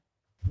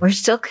we're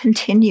still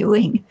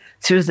continuing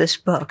through this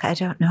book. I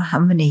don't know how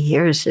many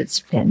years it's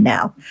been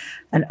now,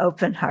 An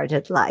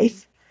Open-Hearted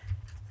Life.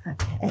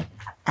 Okay.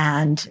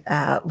 And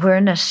we're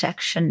in a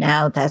section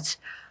now that's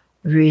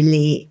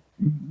really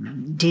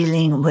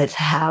dealing with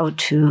how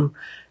to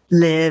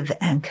live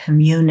and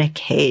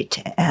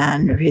communicate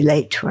and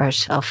relate to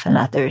ourselves and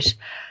others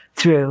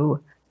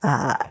through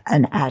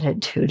an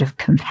attitude of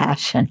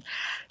compassion.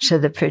 So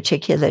the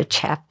particular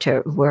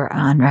chapter we're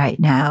on right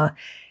now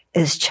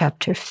is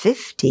chapter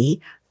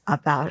 50,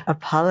 about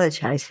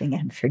apologizing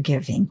and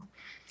forgiving.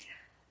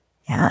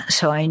 Yeah,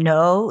 so I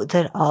know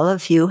that all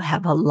of you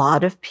have a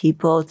lot of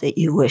people that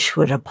you wish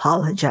would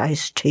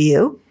apologize to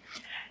you,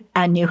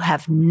 and you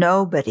have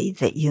nobody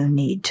that you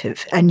need to,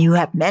 and you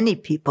have many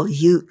people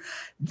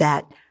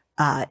that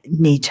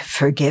need to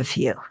forgive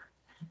you,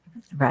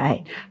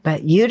 right?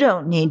 But you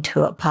don't need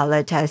to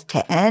apologize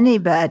to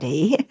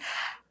anybody.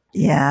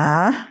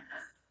 Yeah.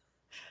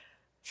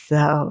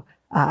 So,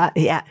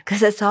 yeah,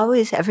 because it's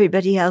always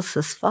everybody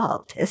else's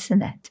fault,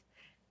 isn't it?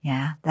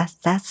 Yeah,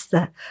 that's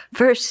the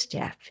first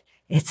step.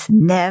 It's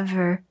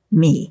never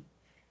me.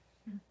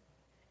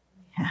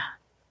 Yeah.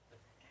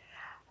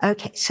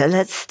 Okay, so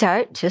let's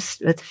start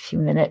just with a few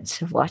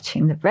minutes of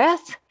watching the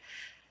breath,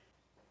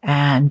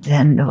 and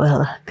then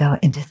we'll go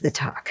into the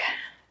talk.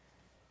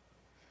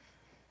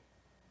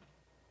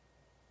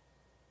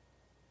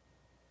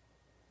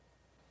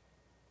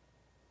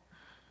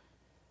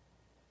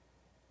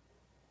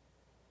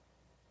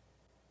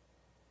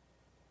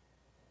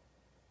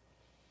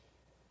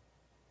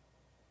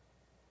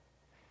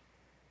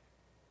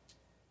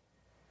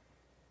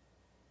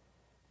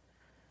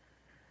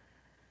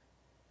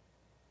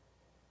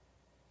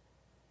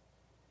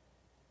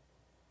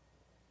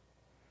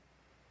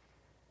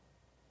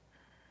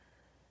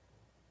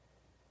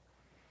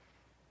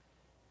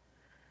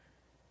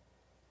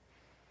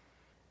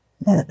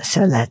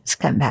 So let's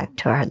come back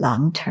to our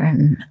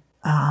long-term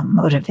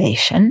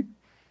motivation.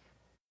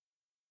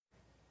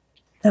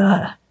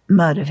 The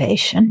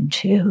motivation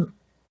to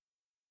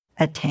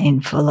attain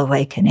full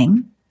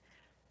awakening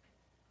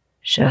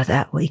so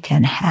that we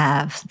can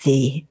have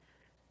the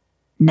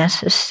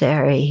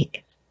necessary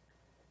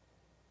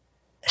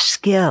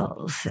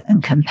skills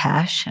and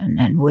compassion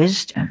and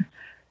wisdom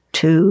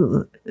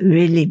to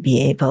really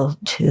be able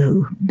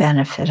to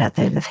benefit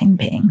other living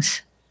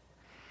beings.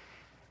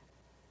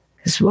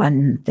 Because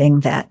one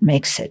thing that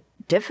makes it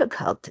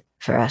difficult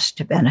for us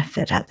to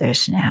benefit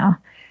others now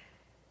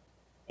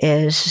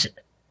is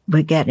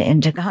we get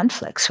into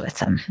conflicts with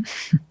them.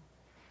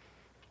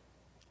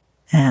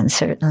 And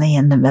certainly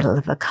in the middle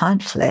of a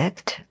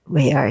conflict,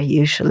 we are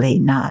usually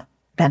not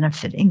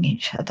benefiting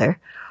each other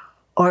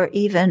or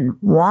even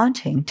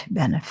wanting to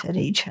benefit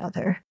each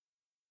other.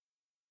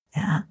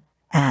 Yeah.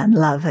 And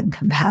love and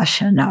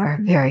compassion are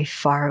very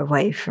far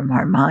away from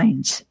our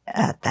minds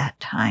at that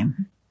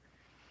time.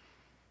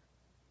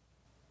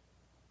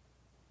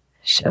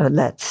 So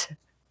let's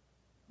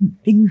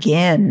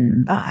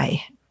begin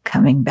by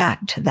coming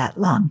back to that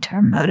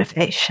long-term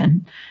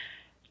motivation,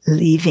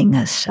 leaving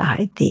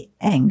aside the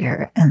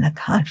anger and the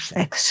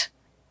conflicts.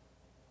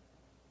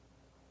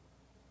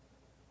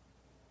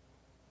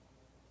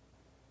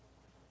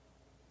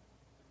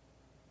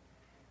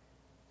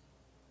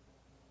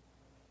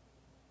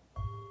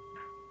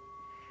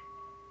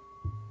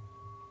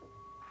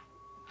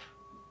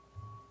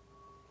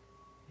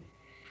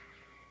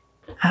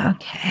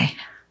 Okay.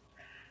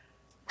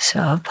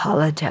 So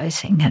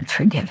apologizing and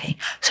forgiving.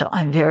 So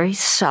I'm very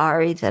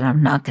sorry that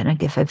I'm not going to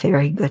give a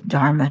very good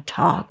Dharma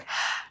talk.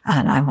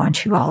 And I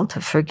want you all to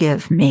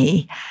forgive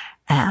me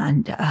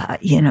and,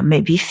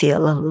 maybe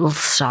feel a little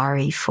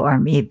sorry for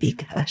me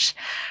because,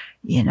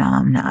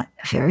 I'm not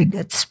a very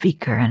good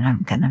speaker and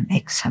I'm going to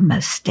make some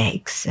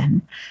mistakes.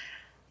 And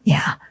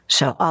yeah,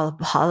 so I'll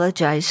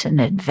apologize in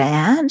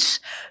advance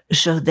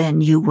so then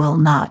you will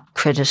not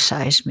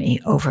criticize me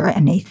over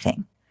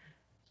anything.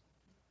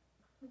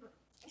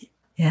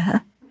 Yeah.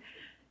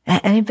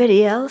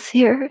 Anybody else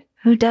here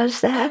who does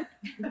that?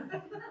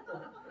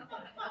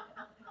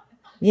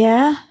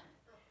 Yeah?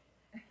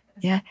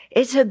 Yeah.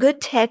 It's a good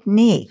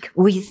technique,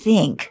 we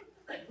think.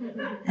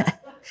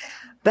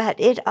 But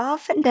it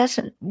often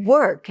doesn't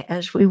work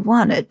as we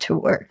want it to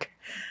work.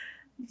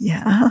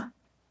 Yeah.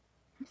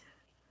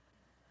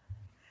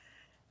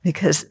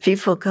 Because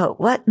people go,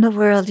 what in the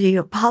world are you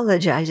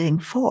apologizing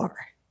for?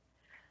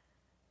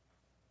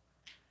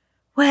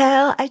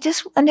 Well, I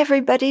just want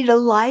everybody to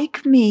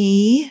like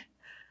me.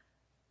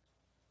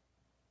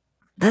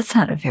 That's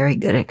not a very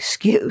good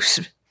excuse.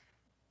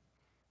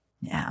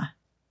 Yeah.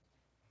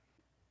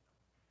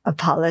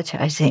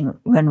 Apologizing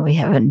when we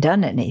haven't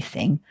done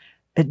anything,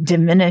 it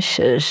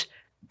diminishes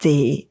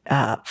the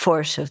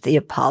force of the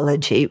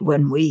apology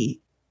when we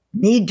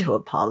need to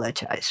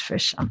apologize for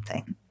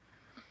something.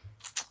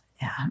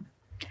 Yeah.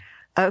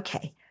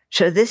 Okay.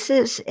 So this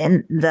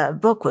the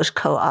book was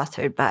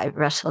co-authored by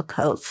Russell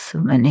Coates, who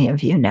many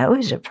of you know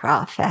is a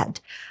prof at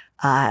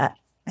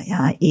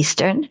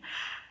Eastern.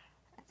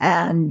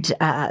 And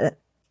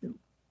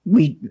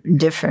we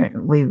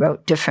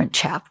wrote different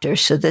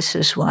chapters. So this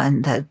is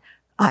one that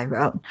I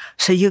wrote.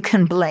 So you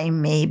can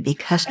blame me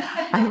because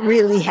I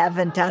really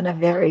haven't done a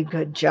very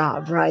good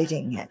job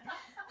writing it.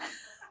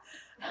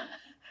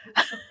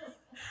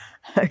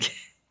 Okay.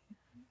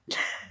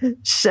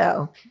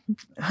 So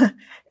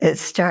it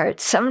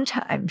starts,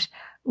 sometimes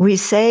we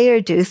say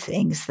or do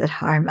things that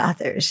harm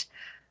others.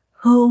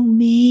 Who,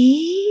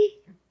 me?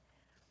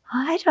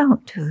 I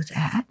don't do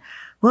that.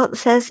 Well, it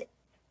says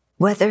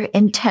whether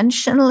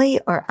intentionally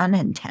or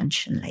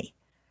unintentionally.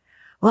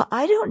 Well,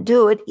 I don't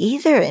do it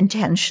either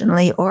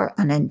intentionally or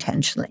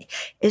unintentionally.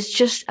 It's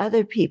just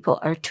other people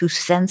are too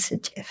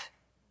sensitive.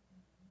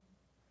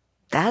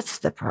 That's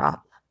the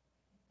problem.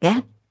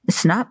 Yeah,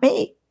 it's not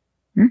me.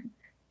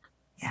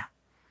 Yeah.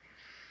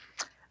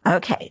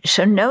 Okay,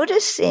 so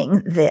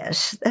noticing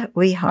this, that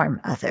we harm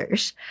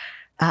others,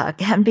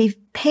 can be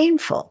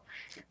painful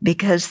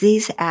because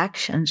these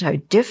actions are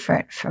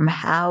different from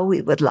how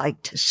we would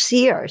like to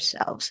see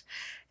ourselves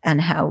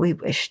and how we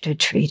wish to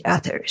treat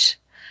others.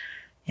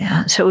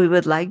 Yeah, so we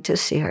would like to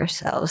see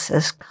ourselves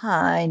as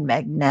kind,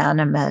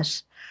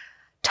 magnanimous,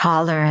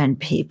 tolerant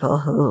people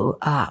who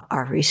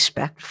are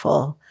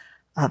respectful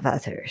of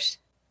others.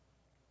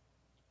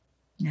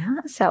 Yeah,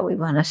 that's how we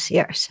want to see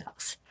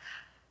ourselves.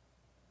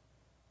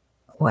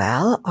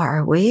 Well,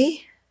 are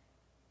we?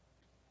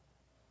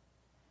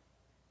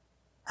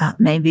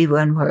 Maybe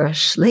when we're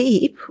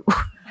asleep.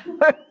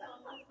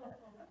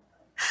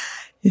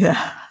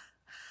 Yeah.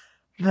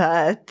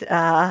 But,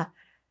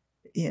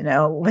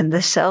 when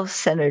the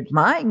self-centered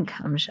mind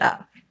comes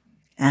up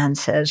and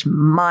says,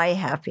 my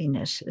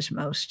happiness is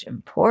most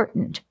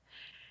important,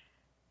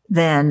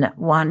 then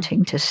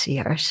wanting to see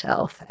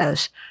ourselves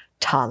as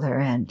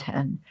tolerant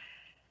and,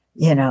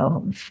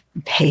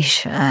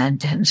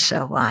 patient and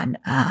so on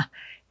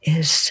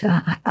is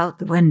out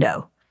the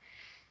window.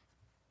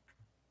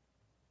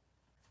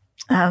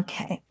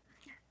 Okay.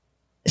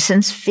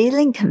 Since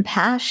feeling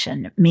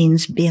compassion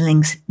means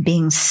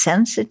being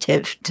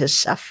sensitive to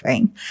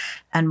suffering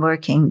and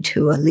working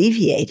to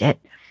alleviate it,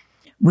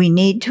 we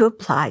need to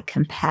apply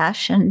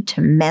compassion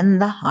to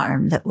mend the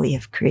harm that we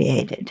have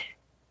created.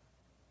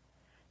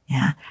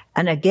 Yeah.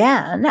 And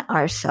again,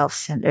 our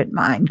self-centered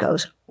mind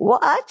goes,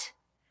 what?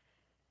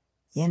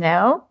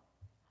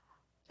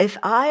 If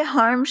I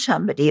harmed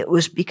somebody, it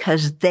was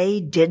because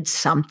they did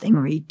something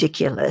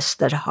ridiculous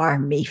that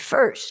harmed me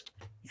first.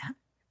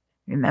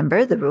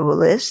 Remember, the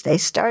rule is they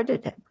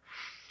started it.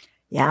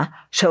 Yeah.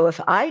 So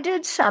if I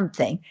did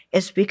something,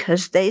 it's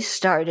because they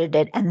started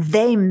it and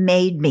they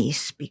made me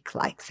speak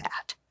like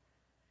that.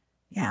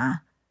 Yeah.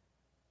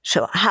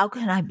 So how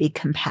can I be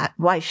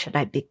why should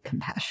I be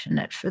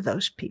compassionate for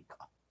those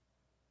people?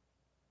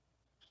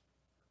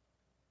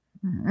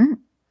 Mm-hmm.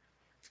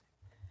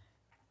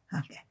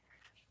 Okay.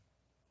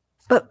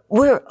 But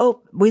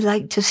we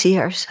like to see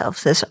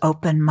ourselves as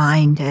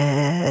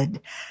open-minded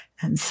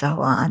and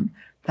so on.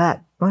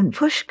 But when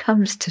push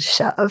comes to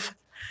shove,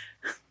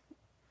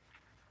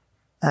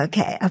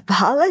 okay,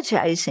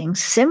 apologizing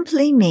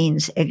simply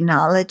means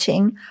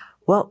acknowledging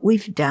what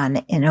we've done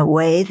in a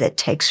way that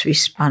takes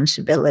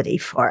responsibility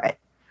for it,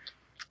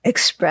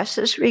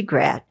 expresses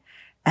regret,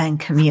 and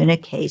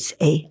communicates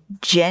a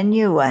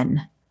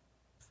genuine,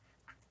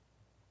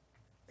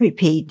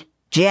 repeat,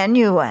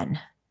 genuine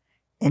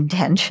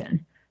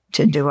intention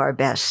to do our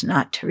best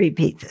not to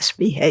repeat this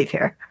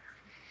behavior.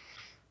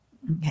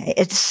 Okay,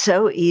 it's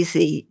so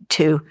easy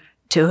to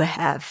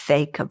have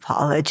fake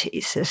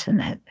apologies, isn't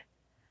it?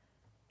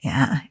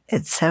 Yeah,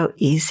 it's so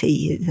easy.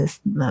 You just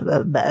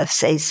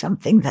say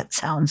something that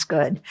sounds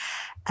good,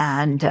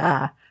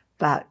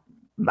 but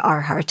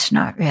our heart's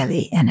not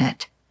really in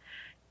it.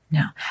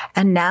 No.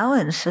 And now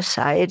in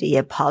society,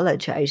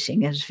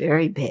 apologizing is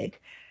very big.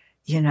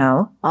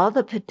 All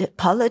the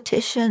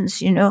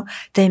politicians,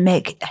 they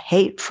make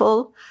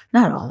hateful,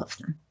 not all of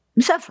them,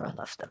 several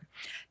of them,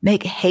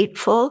 make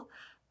hateful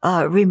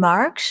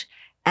remarks,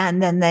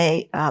 and then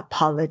they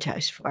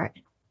apologize for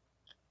it.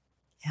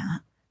 Yeah.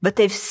 But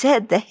they've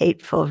said the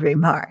hateful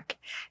remark,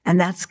 and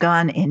that's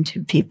gone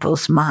into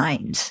people's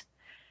minds.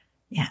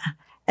 Yeah.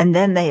 And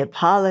then they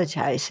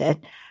apologize it,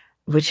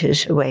 which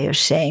is a way of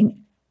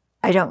saying,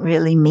 I don't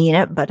really mean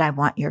it, but I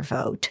want your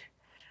vote.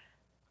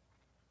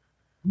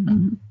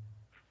 Mm-hmm.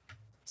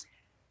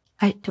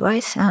 Do I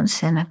sound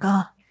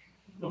cynical?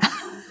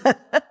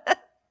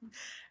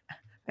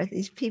 Are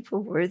these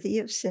people worthy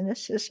of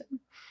cynicism?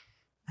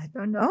 I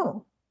don't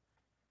know.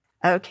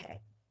 Okay.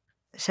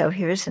 So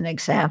here's an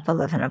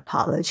example of an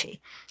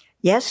apology.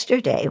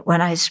 Yesterday,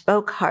 when I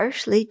spoke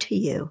harshly to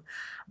you,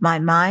 my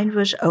mind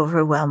was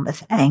overwhelmed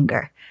with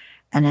anger,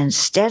 and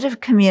instead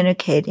of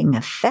communicating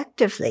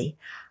effectively,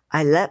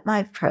 I let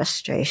my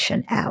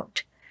frustration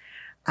out.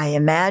 I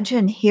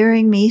imagine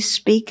hearing me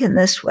speak in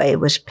this way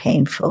was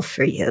painful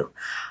for you.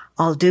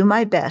 I'll do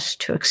my best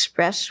to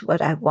express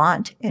what I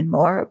want in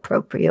more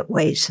appropriate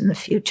ways in the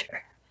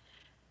future.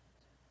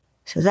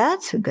 So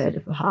that's a good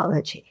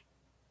apology.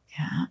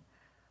 Yeah.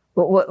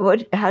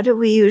 How do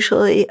we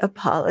usually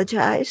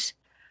apologize?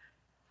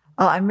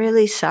 Oh, I'm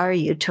really sorry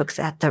you took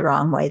that the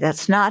wrong way.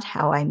 That's not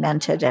how I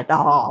meant it at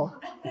all.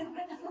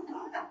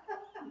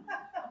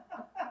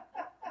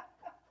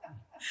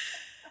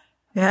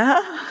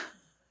 Yeah.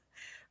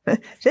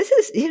 This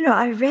is,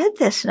 I read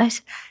this and I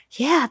said,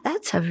 yeah,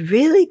 that's a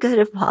really good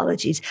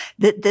apology.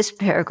 This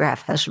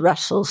paragraph has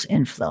Russell's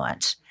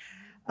influence.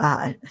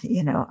 I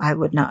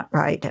would not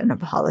write an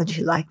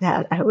apology like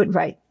that. I would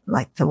write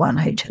like the one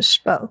I just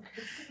spoke,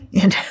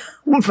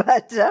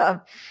 but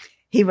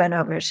he went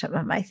over some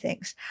of my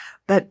things.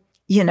 But,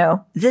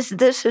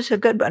 this is a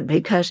good one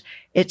because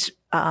it's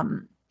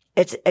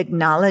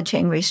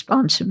acknowledging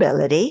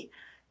responsibility.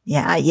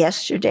 Yeah.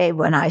 Yesterday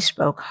when I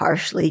spoke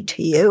harshly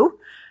to you,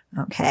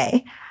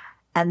 okay.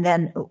 And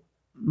then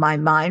my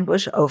mind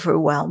was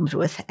overwhelmed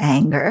with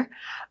anger,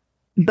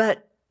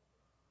 but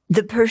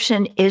the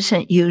person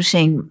isn't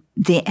using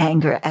the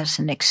anger as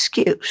an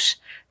excuse.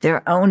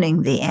 They're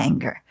owning the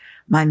anger.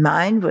 My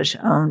mind was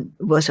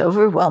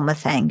overwhelmed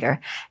with anger.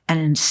 And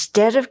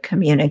instead of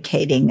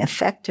communicating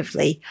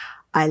effectively,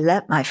 I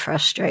let my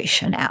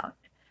frustration out.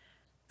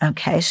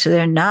 Okay. So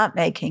they're not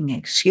making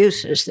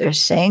excuses. They're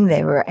saying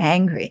they were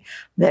angry,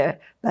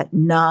 but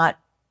not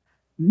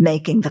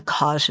making the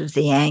cause of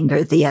the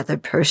anger the other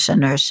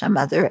person or some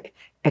other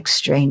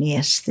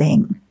extraneous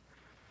thing.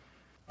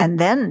 And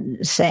then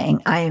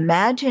saying, I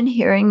imagine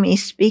hearing me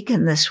speak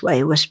in this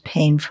way was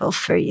painful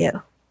for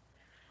you.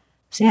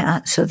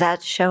 So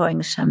that's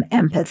showing some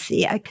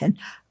empathy. I can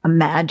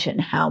imagine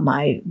how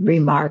my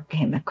remark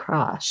came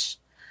across.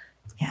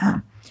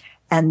 Yeah.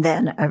 And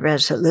then a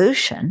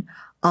resolution.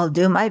 I'll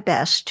do my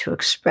best to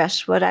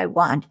express what I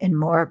want in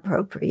more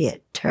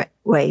appropriate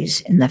ways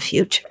in the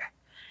future.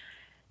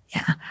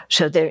 Yeah.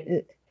 So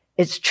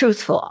it's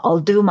truthful. I'll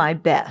do my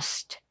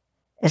best.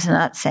 It's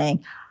not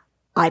saying,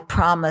 I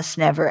promise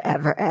never,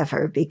 ever,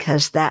 ever,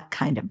 because that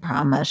kind of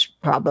promise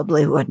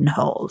probably wouldn't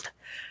hold.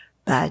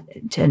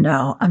 But to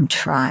know I'm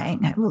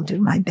trying, I will do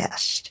my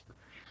best.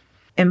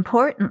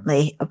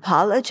 Importantly,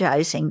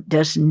 apologizing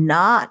does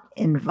not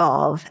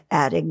involve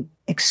adding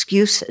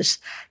excuses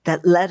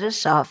that let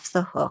us off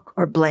the hook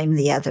or blame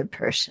the other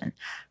person,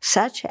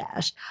 such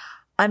as,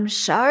 I'm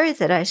sorry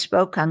that I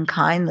spoke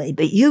unkindly,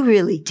 but you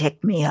really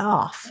ticked me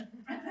off.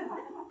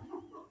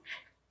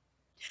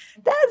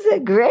 That's a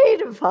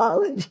great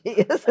apology,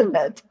 isn't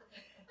it?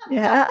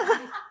 Yeah.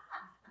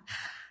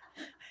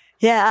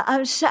 Yeah,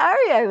 I'm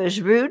sorry I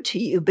was rude to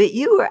you, but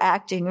you were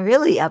acting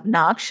really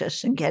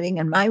obnoxious and getting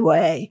in my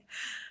way.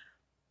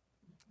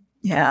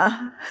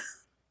 Yeah.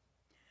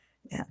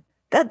 Yeah.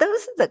 Those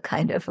are the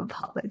kind of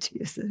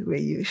apologies that we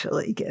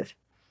usually give.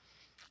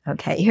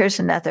 Okay, here's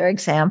another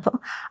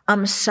example.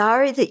 I'm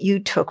sorry that you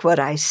took what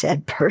I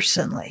said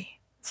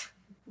personally.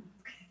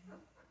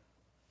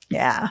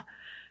 Yeah,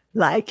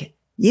 like,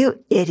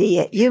 you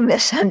idiot, you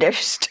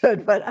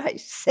misunderstood what I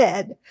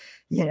said,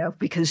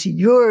 because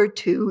you're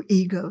too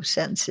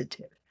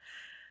ego-sensitive.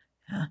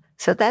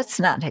 So that's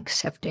not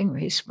accepting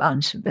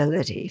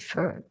responsibility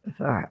for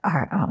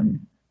our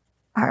own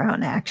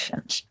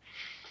actions.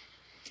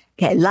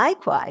 Okay,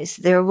 likewise,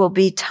 there will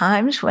be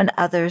times when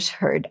others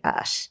hurt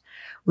us.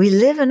 We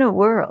live in a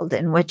world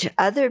in which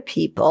other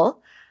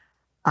people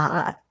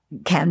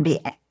can be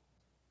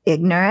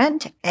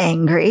ignorant,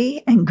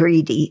 angry, and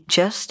greedy,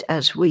 just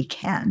as we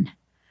can.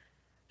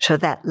 So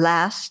that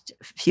last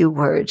few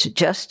words,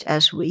 just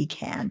as we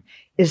can,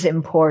 is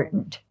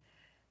important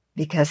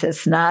because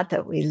it's not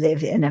that we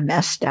live in a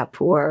messed up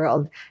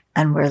world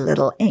and we're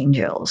little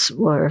angels.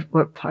 We're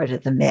part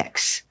of the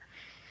mix.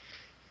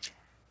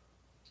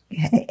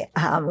 Okay.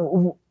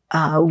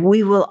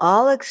 We will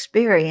all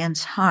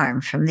experience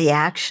harm from the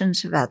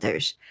actions of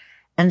others,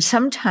 and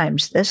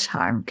sometimes this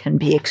harm can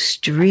be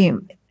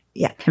extreme.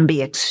 Yeah, can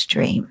be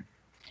extreme.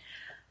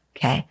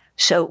 Okay,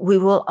 so we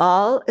will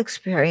all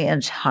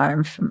experience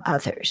harm from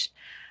others.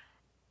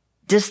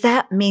 Does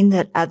that mean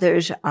that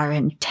others are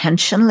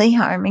intentionally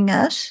harming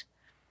us?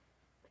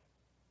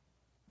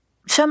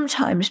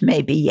 Sometimes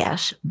maybe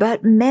yes,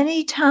 but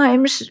many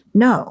times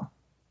no.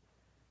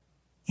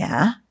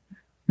 Yeah.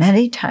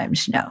 Many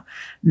times, no.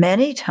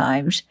 Many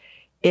times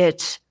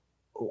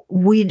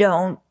we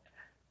don't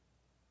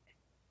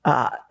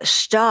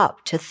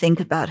stop to think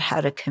about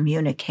how to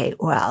communicate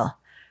well.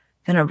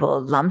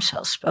 Venerable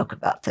Lumsel spoke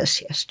about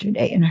this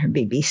yesterday in her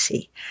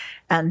BBC.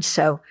 And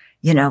so,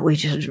 we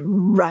just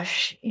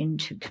rush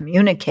into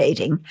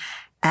communicating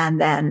and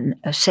then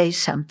say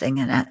something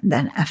and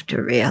then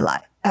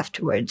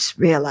afterwards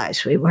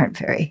realize we weren't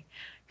very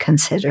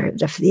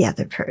considerate of the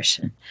other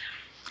person.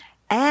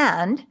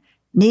 And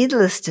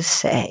needless to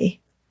say,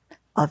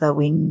 although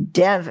we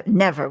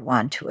never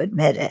want to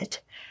admit it,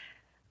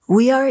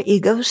 we are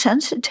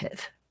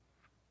ego-sensitive.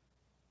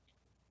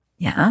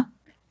 Yeah?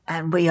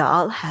 And we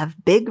all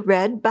have big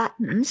red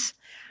buttons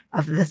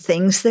of the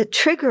things that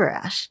trigger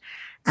us.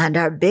 And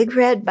our big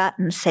red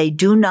buttons say,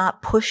 do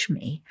not push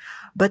me.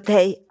 But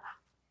they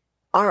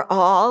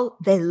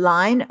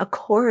line a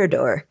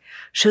corridor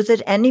so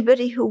that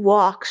anybody who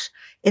walks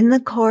in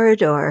the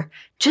corridor,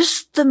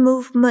 just the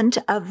movement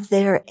of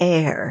the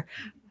air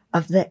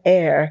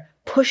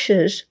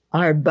pushes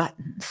our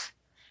buttons.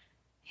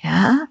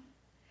 Yeah.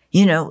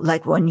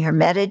 Like when you're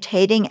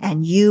meditating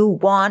and you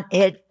want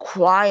it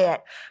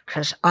quiet,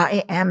 because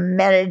I am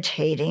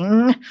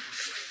meditating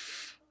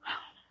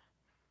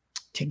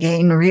to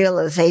gain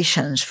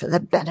realizations for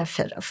the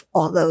benefit of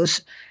all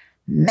those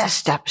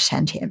messed up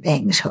sentient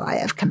beings who I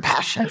have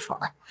compassion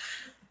for.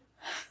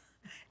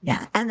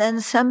 Yeah. And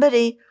then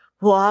somebody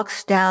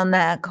walks down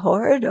that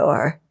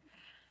corridor,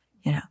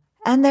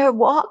 and they're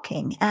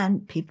walking,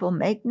 and people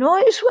make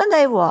noise when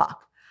they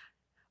walk.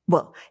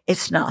 Well,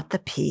 it's not the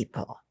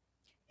people.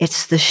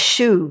 It's the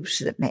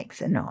shoes that make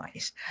the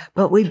noise.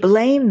 But we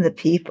blame the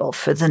people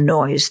for the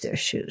noise their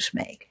shoes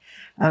make.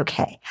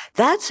 Okay.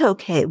 That's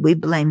okay. We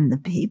blame the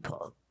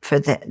people for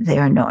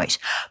their noise.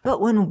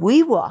 But when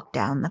we walk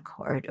down the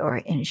corridor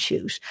in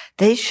shoes,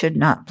 they should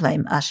not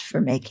blame us for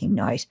making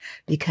noise,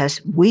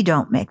 because we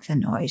don't make the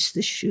noise,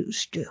 the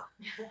shoes do.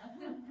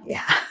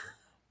 Yeah.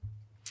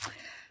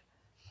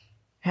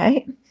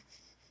 Right?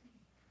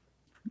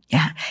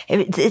 Yeah.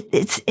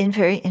 It's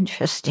very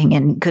interesting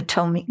in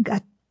Gotami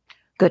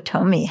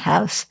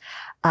House,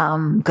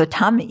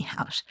 Gotami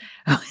House.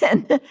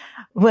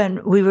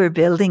 When we were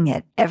building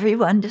it,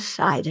 everyone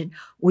decided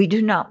we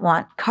do not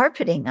want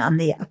carpeting on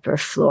the upper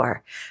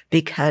floor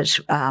because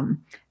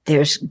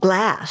there's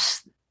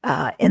glass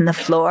in the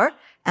floor,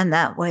 and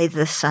that way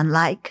the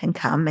sunlight can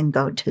come and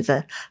go to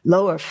the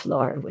lower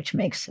floor, which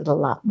makes it a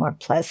lot more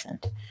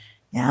pleasant.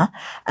 Yeah.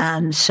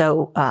 And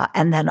so,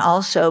 and then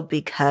also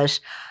because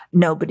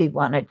nobody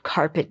wanted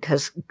carpet,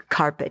 because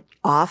carpet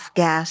off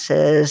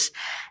gases,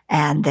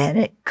 and then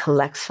it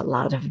collects a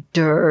lot of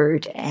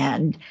dirt.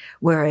 And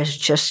whereas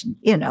just,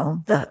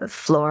 the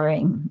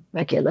flooring,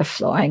 regular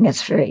flooring,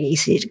 it's very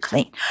easy to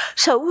clean.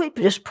 So we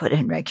just put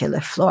in regular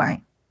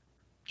flooring.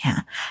 Yeah.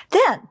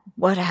 Then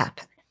what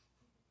happened?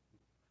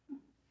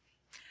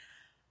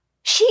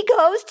 She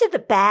goes to the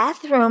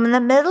bathroom in the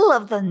middle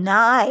of the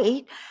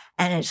night,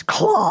 and it's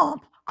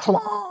clomp,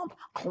 clomp,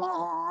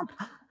 clomp.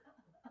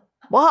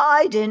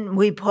 Why didn't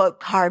we put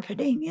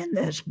carpeting in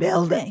this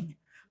building?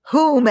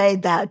 Who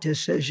made that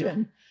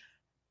decision?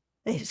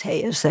 They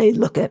say as they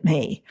look at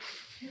me.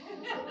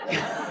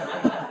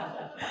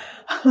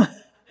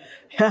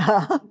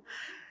 Yeah.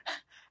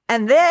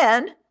 And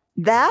then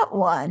that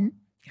one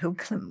who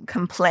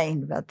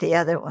complained about the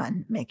other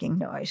one making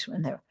noise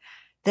when they're,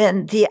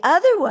 then the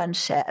other one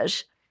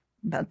says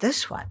about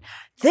this one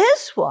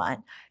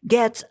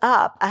gets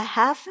up a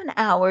half an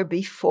hour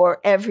before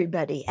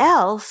everybody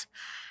else.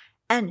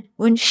 And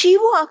when she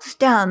walks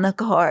down the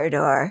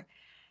corridor,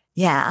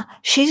 yeah,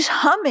 she's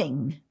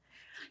humming.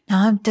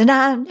 Dum,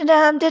 da-dum,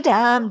 da-dum,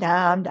 da-dum,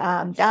 dum,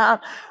 dum, dum.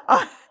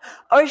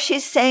 Or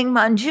she's saying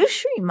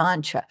Manjushri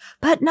mantra,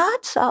 but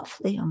not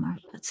softly. Omar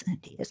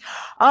Patsanidiyas.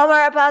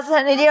 Omar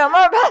Patsanidiyas,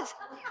 Omar Patsanidiyas.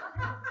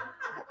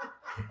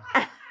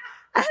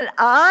 And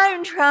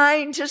I'm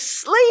trying to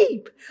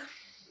sleep.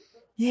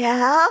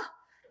 Yeah.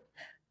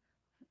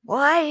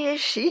 Why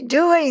is she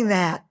doing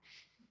that?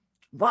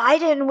 Why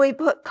didn't we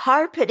put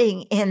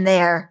carpeting in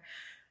there?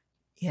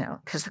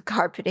 Because the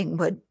carpeting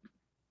would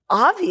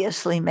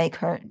obviously make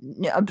her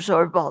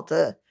absorb all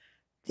the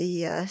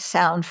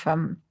sound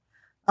from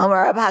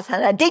Omar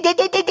Abhasana. Ding, ding,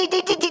 ding, ding, ding,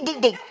 ding, ding,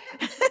 ding, ding.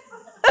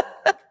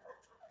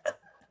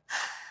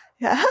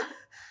 Yeah.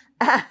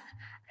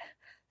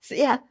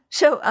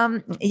 So,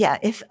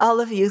 if all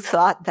of you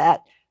thought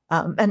that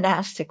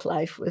monastic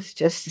life was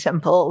just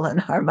simple and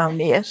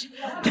harmonious,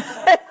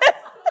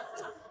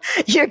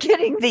 you're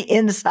getting the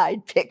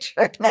inside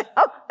picture now.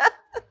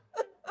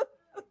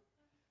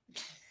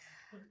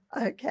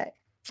 Okay.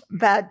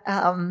 But,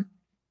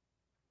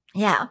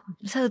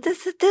 so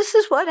this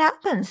is what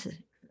happens,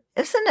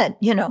 isn't it?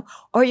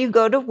 Or you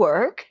go to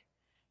work,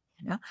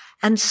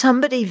 and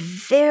somebody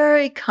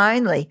very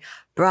kindly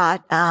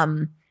brought,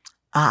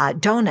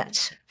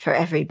 donuts for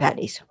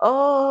everybody.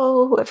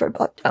 So, whoever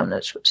bought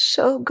donuts was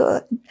so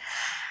good.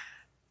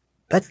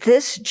 But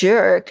this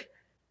jerk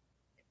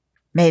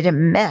made a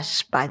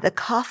mess by the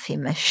coffee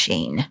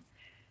machine.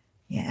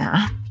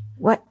 Yeah.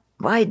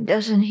 Why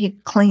doesn't he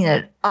clean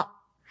it up?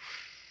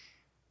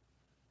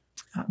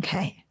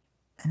 Okay.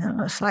 And then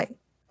I was like,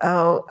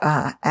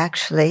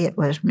 actually it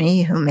was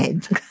me who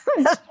made the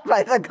mess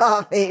by the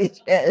coffee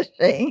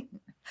machine.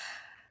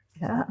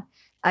 Yeah.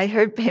 I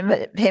heard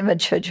Pema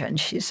Chodron,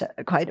 she's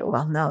quite a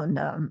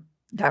well-known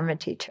Dharma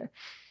teacher,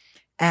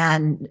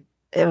 and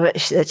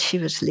that she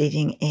was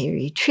leading a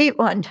retreat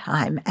one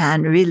time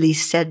and really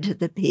said to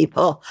the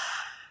people,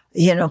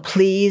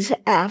 please,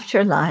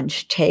 after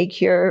lunch,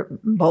 take your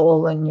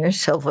bowl and your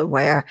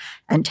silverware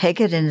and take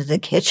it into the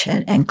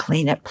kitchen and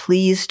clean it.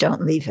 Please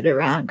don't leave it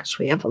around because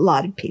we have a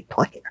lot of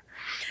people here.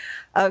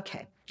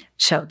 Okay,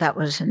 so that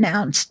was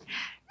announced.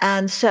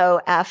 And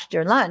so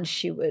after lunch,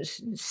 she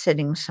was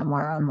sitting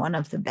somewhere on one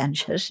of the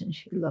benches, and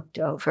she looked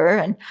over,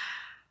 and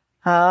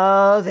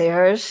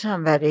there's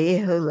somebody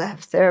who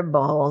left their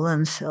bowl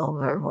and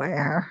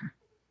silverware,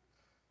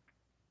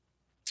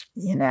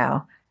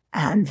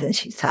 And then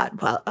she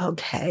thought, well,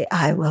 okay,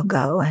 I will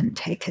go and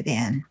take it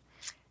in.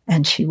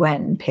 And she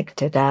went and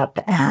picked it up,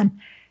 and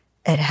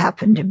it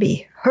happened to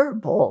be her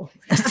bowl.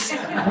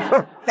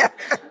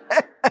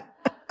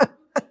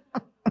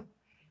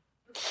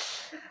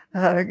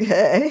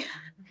 Okay.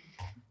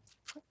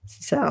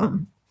 So,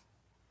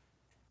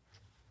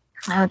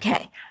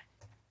 okay.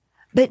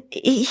 But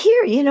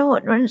here,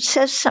 when it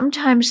says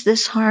sometimes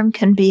this harm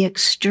can be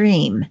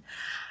extreme,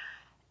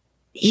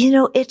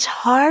 it's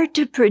hard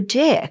to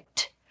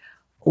predict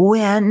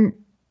when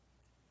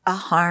a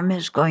harm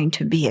is going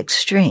to be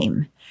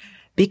extreme.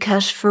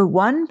 Because for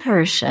one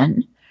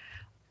person,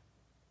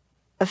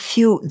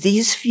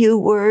 these few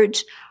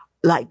words,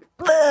 like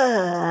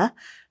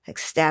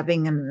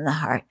stabbing them in the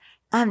heart,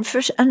 and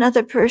for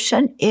another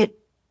person, it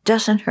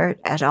doesn't hurt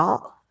at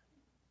all.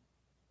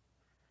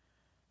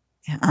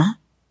 Yeah.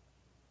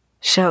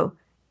 So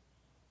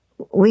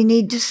we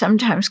need to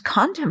sometimes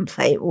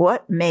contemplate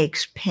what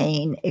makes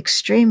pain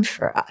extreme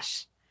for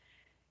us.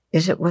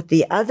 Is it what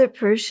the other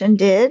person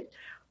did,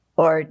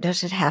 or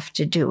does it have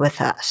to do with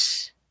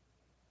us?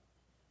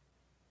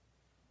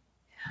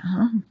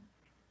 Yeah.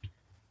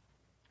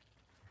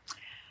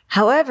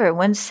 However,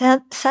 when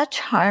such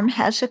harm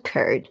has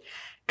occurred,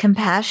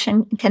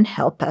 compassion can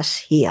help us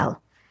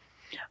heal.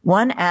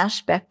 One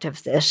aspect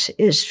of this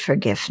is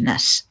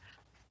forgiveness.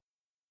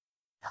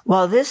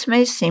 While this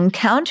may seem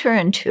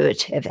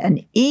counterintuitive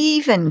and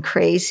even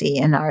crazy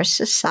in our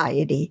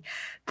society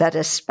that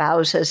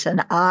espouses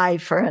an eye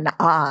for an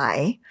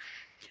eye,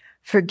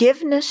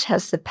 forgiveness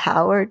has the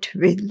power to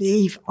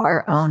relieve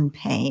our own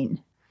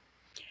pain.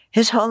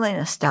 His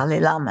Holiness Dalai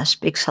Lama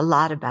speaks a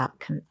lot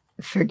about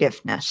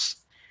forgiveness.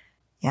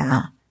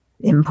 Yeah,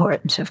 the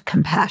importance of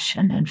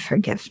compassion and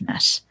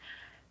forgiveness.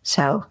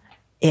 So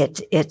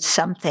it's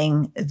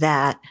something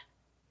that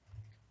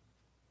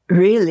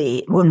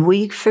really, when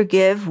we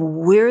forgive,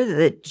 we're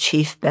the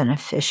chief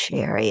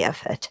beneficiary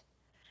of it.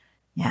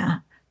 Yeah,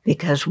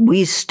 because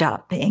we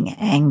stop being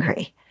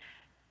angry.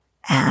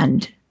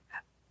 And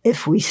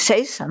if we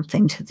say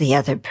something to the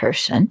other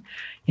person,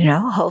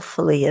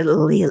 hopefully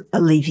it'll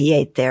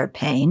alleviate their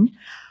pain.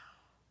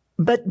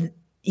 But,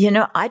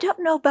 I don't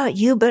know about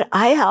you, but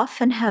I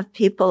often have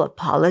people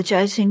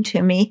apologizing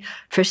to me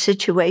for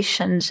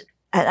situations,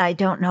 and I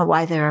don't know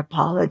why they're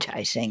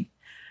apologizing,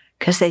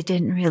 because they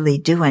didn't really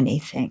do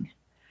anything.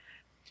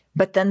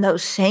 But then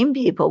those same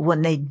people,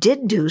 when they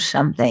did do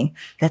something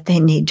that they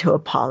need to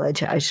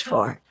apologize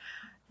for,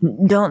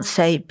 don't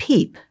say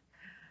peep.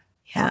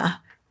 Yeah.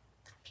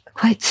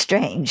 Quite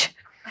strange.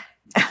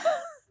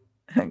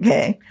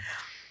 Okay.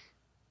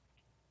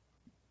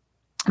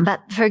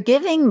 But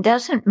forgiving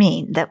doesn't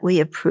mean that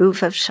we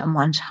approve of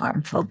someone's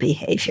harmful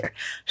behavior.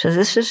 So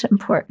this is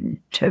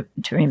important to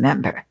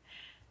remember.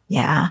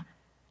 Yeah.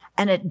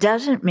 And it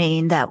doesn't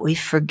mean that we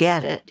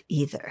forget it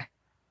either.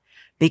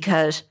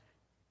 Because,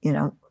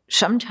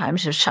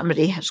 sometimes if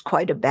somebody has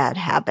quite a bad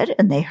habit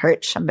and they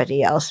hurt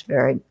somebody else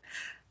very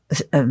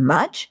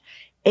much,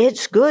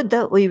 it's good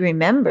that we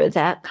remember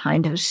that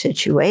kind of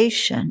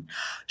situation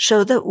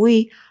so that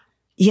we,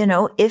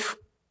 if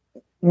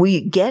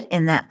we get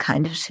in that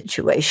kind of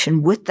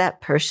situation with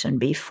that person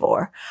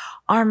before,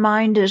 our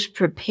mind is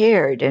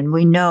prepared and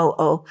we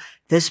know,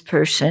 this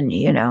person,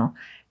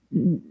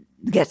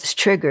 gets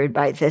triggered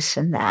by this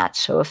and that.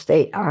 So if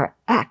they are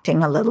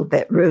acting a little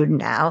bit rude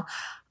now,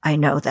 I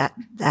know that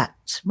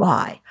that's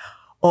why.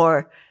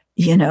 Or,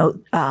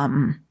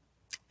 the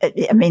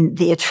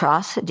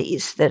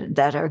atrocities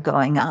that are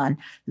going on,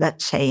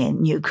 let's say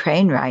in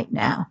Ukraine right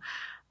now,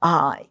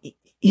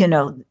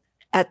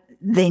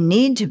 they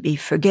need to be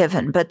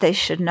forgiven, but they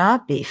should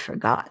not be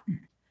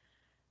forgotten.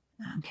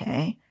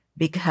 Okay?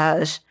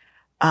 Because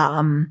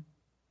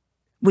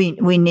we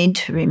need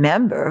to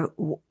remember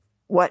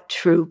what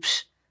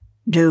troops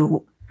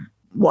do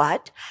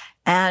what,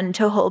 and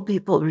to hold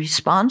people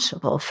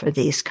responsible for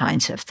these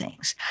kinds of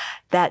things.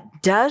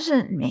 That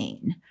doesn't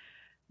mean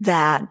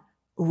that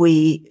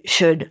we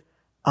should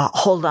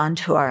hold on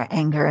to our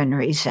anger and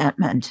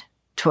resentment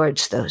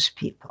towards those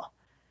people.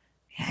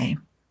 Okay?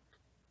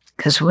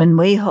 Because when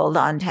we hold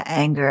on to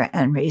anger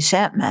and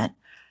resentment,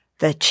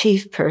 the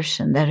chief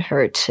person that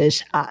hurts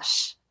is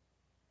us.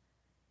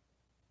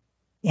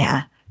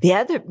 Yeah. The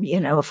other,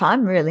 if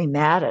I'm really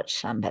mad at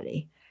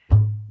somebody,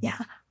 yeah,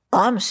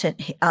 I'm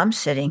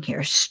sitting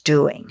here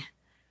stewing.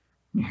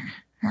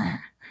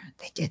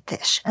 They did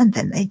this, and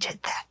then they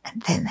did that,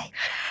 and then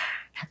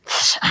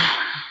this,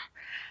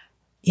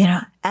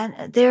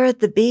 and they're at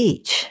the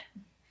beach,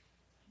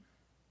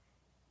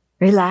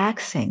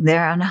 relaxing.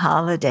 They're on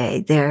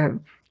holiday. They're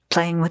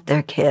playing with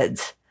their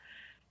kids.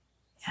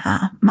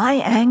 Yeah. My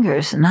anger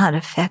is not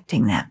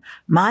affecting them.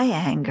 My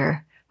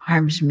anger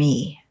harms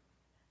me.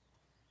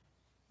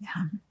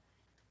 Yeah.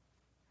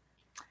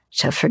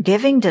 So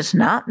forgiving does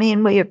not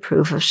mean we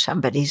approve of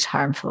somebody's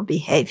harmful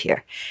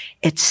behavior.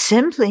 It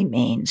simply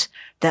means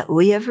that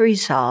we have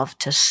resolved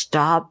to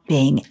stop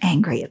being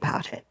angry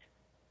about it.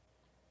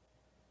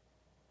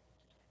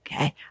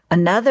 Okay.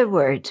 In other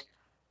words,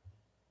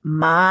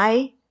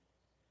 my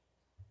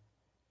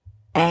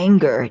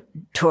anger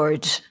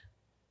towards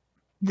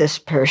this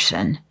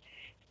person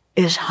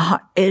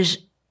is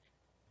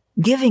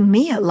giving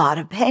me a lot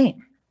of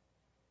pain.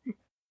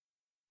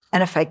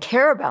 And if I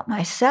care about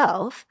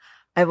myself,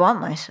 I want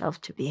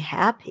myself to be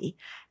happy.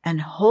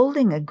 And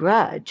holding a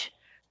grudge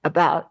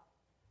about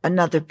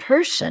another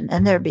person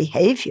and their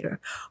behavior,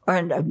 or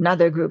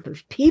another group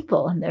of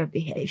people and their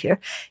behavior,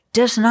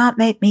 does not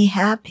make me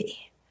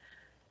happy.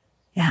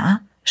 Yeah.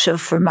 So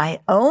for my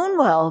own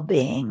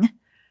well-being,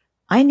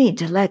 I need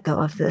to let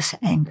go of this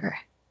anger.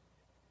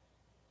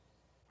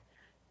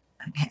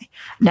 Okay.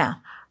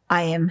 Now,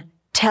 I am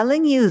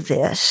telling you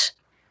this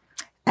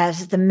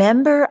as the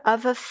member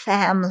of a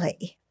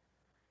family.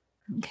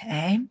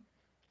 Okay.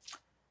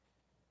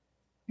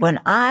 When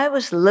I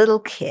was a little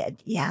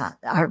kid,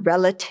 our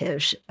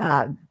relatives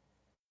who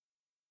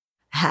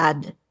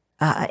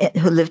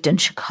lived in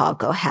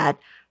Chicago had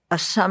a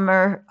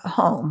summer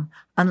home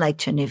on Lake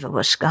Geneva,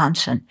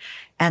 Wisconsin,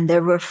 and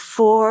there were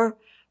 4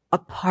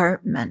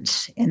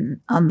 apartments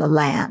on the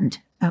land.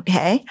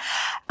 Okay,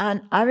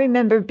 and I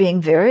remember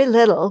being very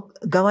little,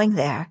 going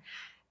there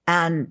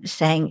and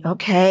saying,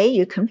 "Okay,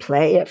 you can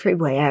play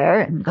everywhere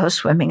and go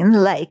swimming in the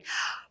lake,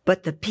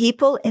 but the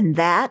people in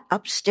that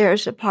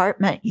upstairs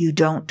apartment you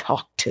don't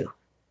talk to."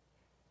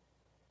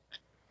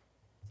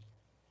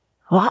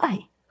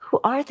 Why? Who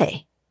are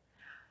they?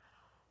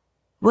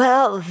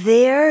 Well,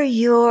 they're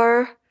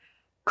your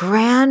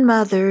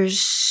grandmother's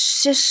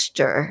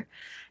sister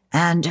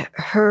and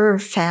her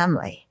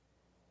family.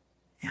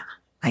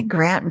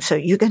 Yeah, so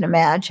you can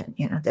imagine,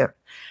 they're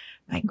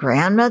my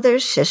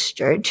grandmother's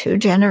sister, 2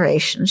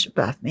 generations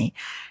above me,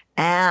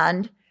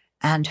 and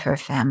her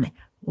family.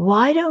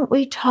 Why don't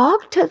we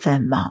talk to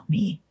them,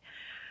 Mommy?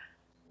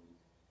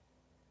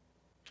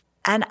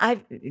 And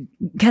I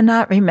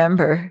cannot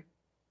remember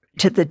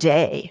to the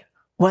day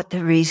what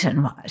the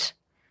reason was.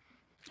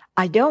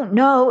 I don't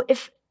know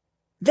if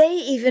they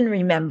even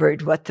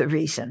remembered what the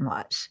reason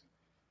was.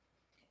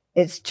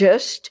 It's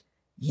just,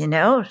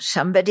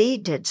 somebody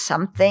did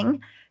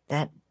something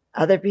that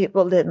other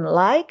people didn't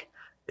like.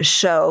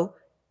 So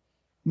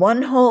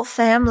one whole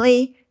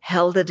family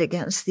held it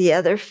against the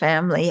other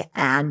family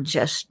and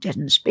just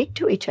didn't speak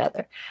to each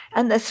other.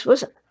 And this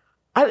was,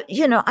 I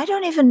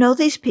don't even know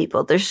these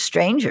people. They're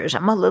strangers.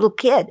 I'm a little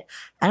kid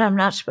and I'm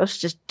not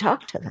supposed to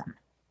talk to them.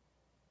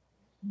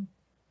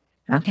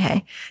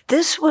 Okay.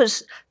 This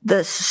was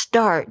the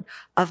start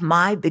of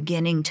my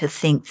beginning to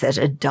think that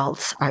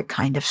adults are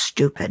kind of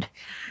stupid.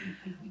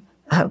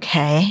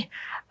 Okay.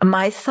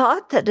 My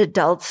thought that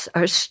adults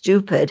are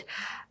stupid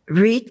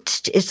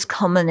reached its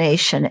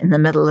culmination in the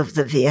middle of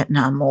the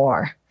Vietnam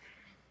War.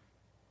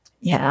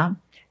 Yeah.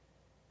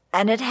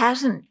 And it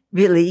hasn't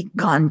really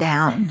gone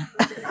down.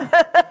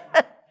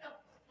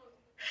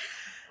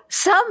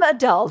 Some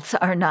adults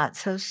are not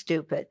so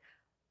stupid,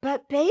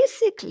 but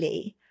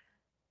basically,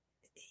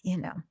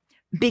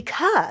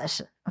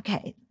 because,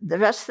 the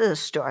rest of the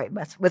story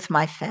with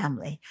my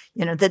family,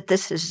 that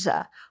this is,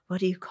 what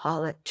do you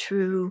call it?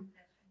 True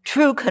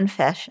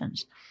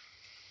confessions.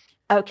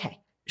 Okay.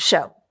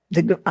 So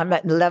I'm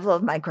at the level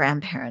of my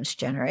grandparents'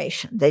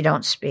 generation. They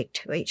don't speak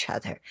to each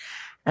other.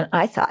 And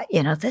I thought,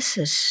 this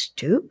is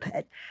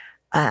stupid.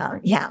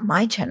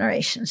 My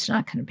generation's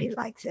not going to be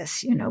like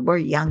this. We're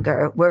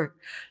younger. We're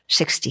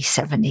 60,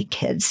 70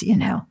 kids, we're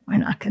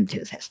not going to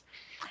do this.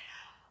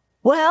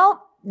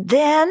 Well,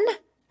 then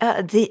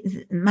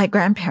my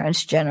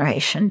grandparents'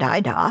 generation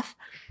died off.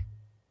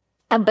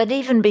 But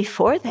even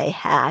before they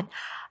had,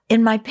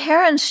 in my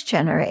parents'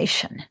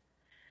 generation,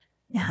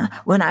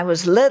 when I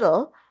was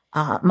little,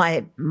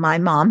 my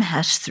mom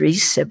has 3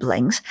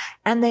 siblings,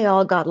 and they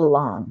all got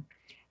along.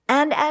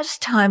 And as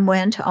time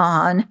went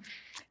on,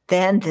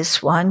 then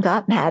this one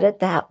got mad at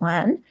that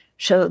one,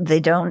 so they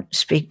don't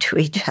speak to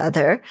each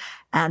other.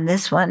 And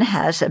this one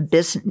has a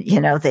business,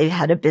 they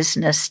had a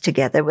business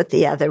together with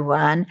the other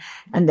one,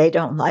 and they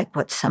don't like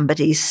what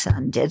somebody's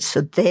son did,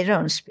 so they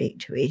don't speak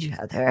to each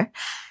other.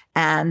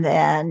 And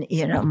then,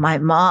 my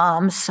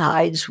mom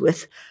sides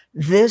with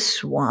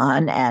this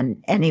one,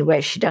 and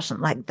anyway, she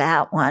doesn't like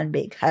that one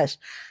because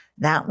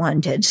that one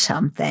did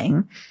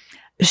something.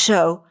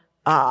 So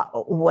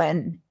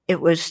when it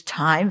was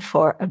time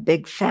for a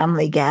big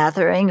family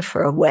gathering,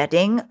 for a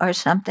wedding or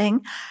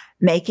something,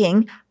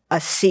 making a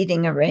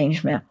seating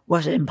arrangement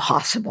was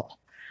impossible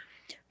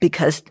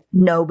because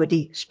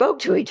nobody spoke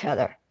to each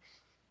other.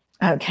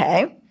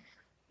 Okay?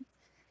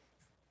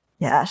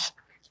 Yes.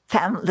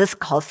 This is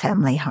called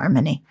family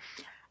harmony.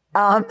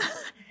 Or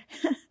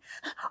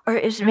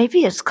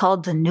maybe it's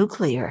called the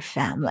nuclear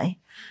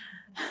family.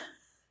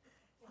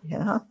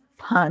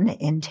 Pun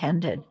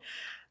intended.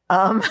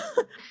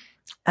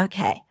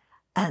 Okay.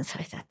 And so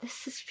I thought,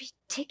 this is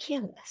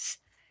ridiculous,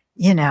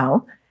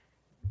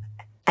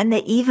 and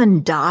they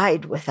even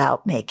died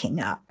without making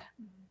up.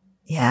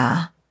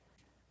 Yeah.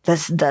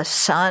 The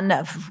son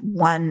of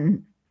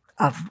one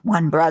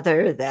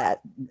brother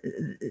that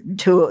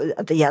 2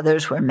 of the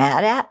others were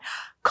mad at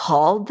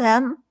called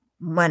them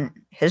when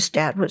his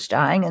dad was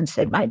dying and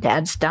said, "My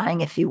dad's dying.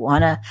 If you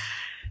want to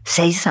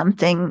say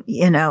something,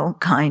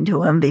 kind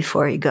to him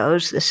before he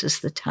goes, this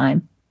is the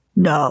time."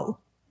 No.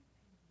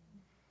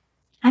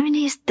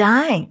 He's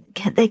dying.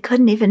 They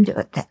couldn't even do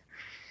it then.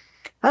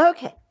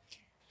 Okay.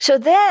 So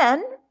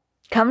then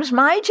comes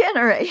my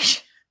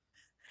generation.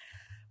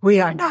 We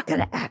are not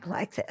going to act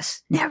like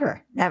this.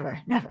 Never,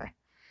 never, never.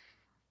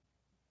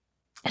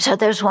 So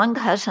there's one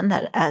cousin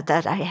that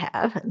I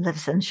have,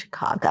 lives in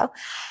Chicago,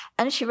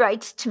 and she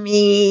writes to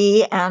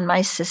me and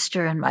my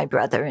sister and my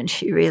brother, and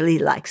she really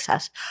likes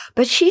us.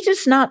 But she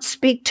does not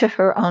speak to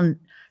her own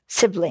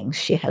siblings.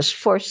 She has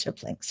 4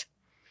 siblings.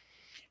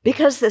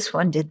 Because this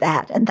one did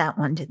that, and that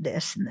one did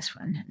this, and this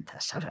one did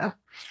this.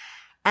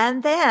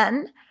 And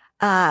then,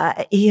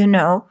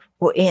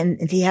 in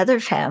the other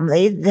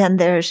family, then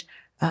there's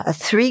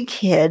 3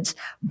 kids,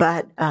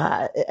 but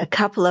a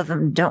couple of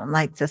them don't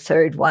like the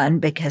third one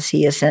because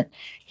he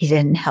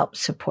didn't help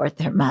support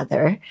their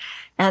mother.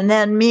 And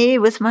then me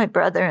with my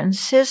brother and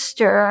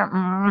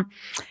sister,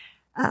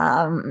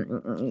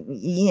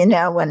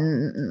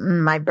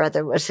 when my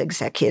brother was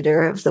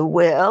executor of the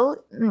will,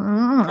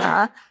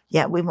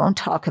 we won't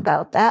talk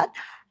about that.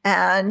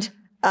 And,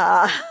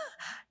 and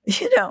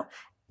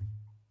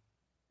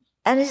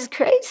it's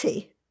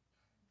crazy.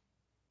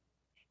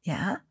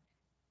 Yeah.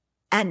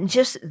 And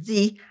just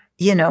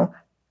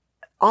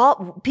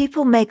all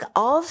people make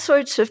all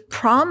sorts of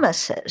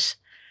promises,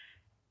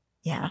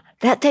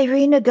 that they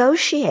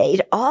renegotiate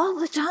all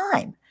the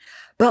time.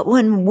 But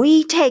when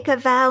we take a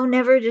vow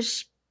never to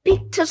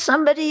speak to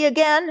somebody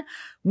again,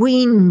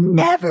 we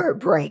never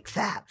break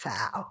that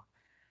vow.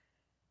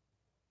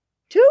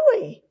 Do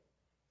we?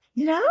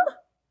 You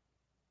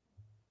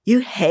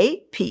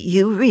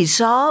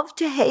resolve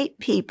to hate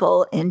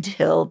people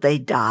until they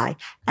die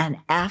and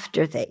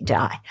after they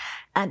die.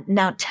 And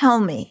now tell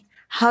me,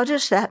 how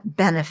does that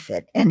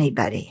benefit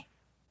anybody?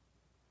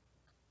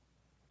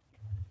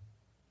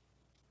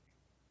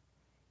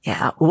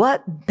 Yeah,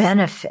 what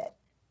benefit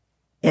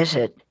is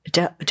it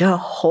to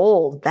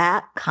hold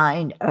that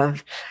kind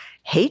of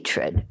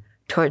hatred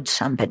towards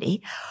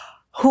somebody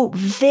who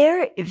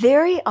very,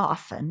 very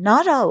often,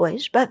 not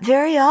always, but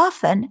very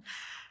often,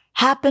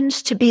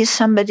 happens to be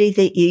somebody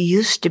that you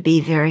used to be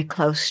very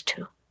close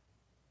to?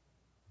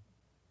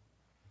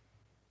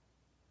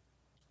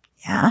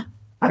 Yeah,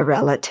 a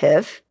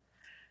relative,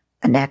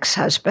 an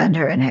ex-husband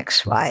or an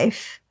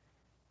ex-wife.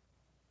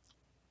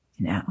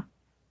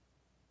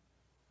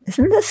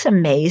 Isn't this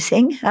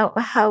amazing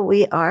how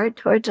we are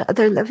towards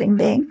other living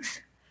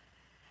beings?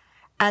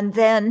 And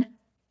then,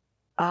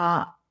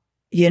 I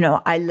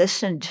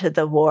listened to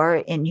the war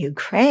in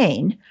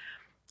Ukraine,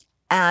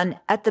 and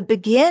at the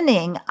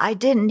beginning, I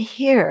didn't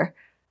hear,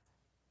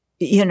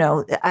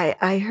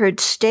 I heard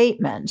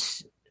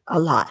statements a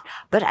lot,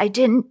 but I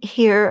didn't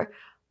hear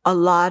a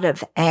lot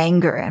of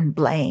anger and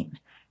blame.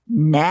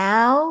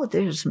 Now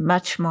there's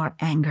much more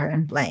anger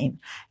and blame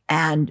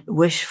and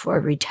wish for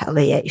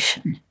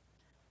retaliation.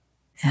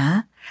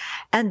 Yeah.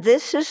 And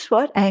this is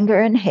what anger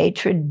and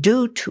hatred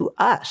do to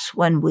us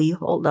when we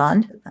hold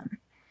on to them.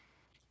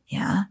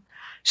 Yeah.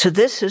 So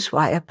this is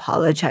why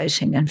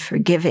apologizing and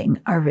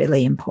forgiving are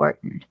really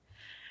important.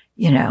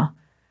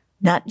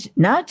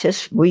 Not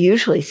just, we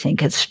usually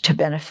think it's to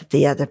benefit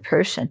the other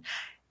person.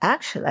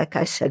 Actually, like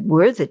I said,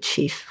 we're the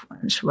chief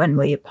ones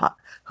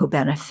who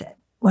benefit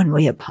when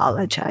we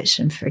apologize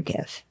and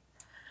forgive.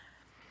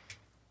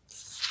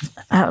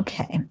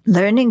 Okay.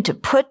 Learning to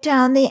put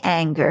down the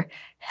anger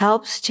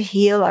helps to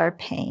heal our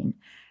pain,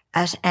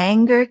 as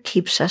anger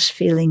keeps us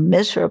feeling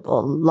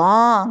miserable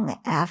long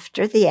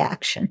after the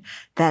action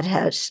that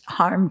has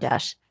harmed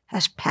us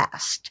has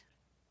passed.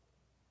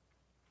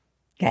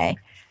 Okay?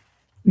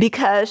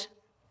 Because,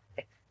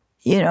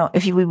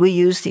 if we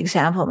use the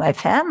example of my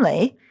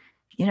family,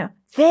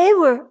 they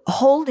were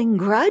holding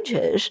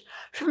grudges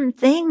from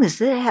things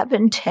that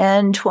happened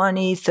 10,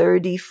 20,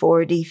 30,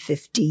 40,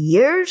 50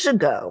 years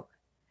ago.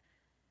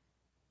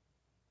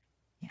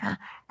 Yeah.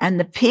 And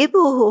the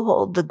people who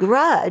hold the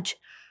grudge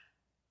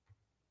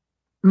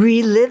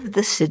relive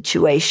the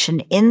situation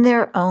in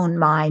their own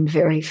mind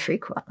very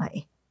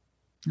frequently.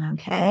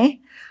 Okay?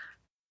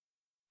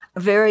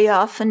 Very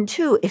often,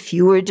 too, if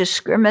you were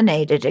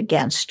discriminated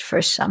against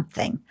for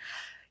something,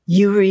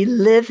 you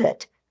relive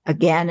it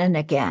again and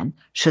again.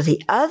 So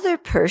the other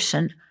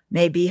person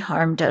maybe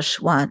harmed us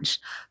once,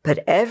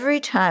 but every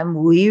time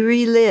we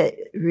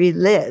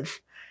relive,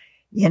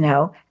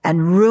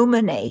 and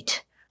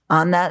ruminate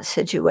on that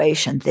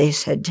situation, they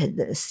said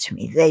this to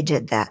me, they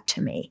did that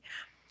to me.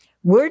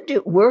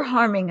 We're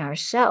harming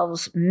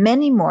ourselves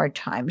many more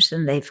times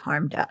than they've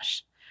harmed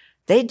us.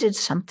 They did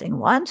something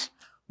once,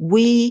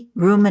 we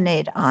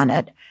ruminate on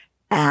it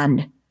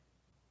and,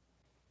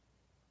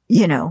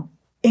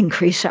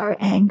 increase our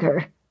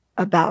anger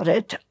about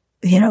it,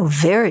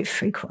 very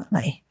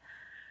frequently.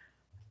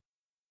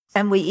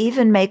 And we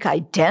even make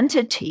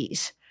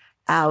identities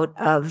out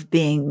of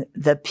being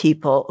the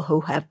people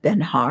who have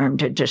been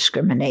harmed or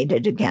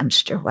discriminated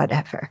against or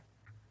whatever.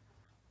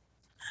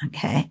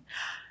 Okay.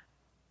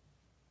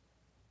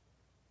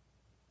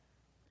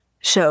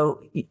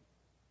 So,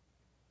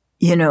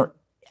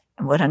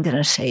 what I'm going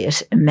to say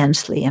is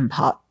immensely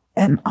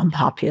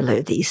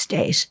unpopular these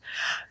days.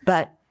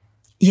 But,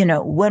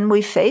 when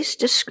we face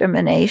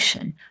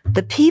discrimination,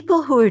 the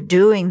people who are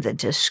doing the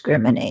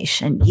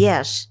discrimination,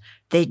 yes,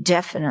 They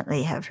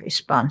definitely have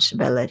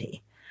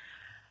responsibility.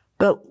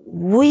 But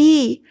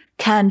we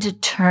can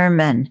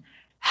determine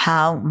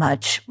how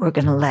much we're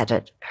going to let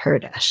it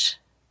hurt us.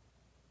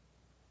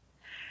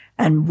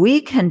 And we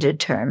can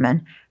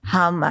determine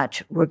how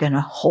much we're going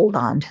to hold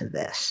on to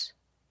this.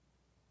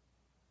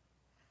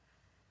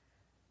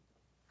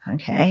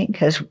 Okay,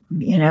 because,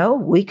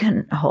 we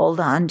can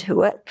hold on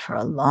to it for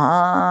a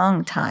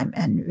long time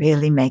and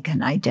really make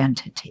an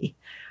identity,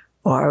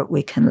 or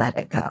we can let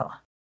it go.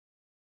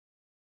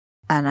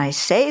 And I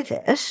say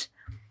this,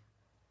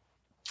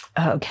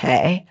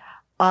 okay,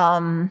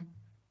 I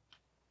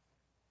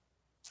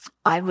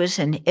was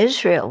in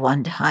Israel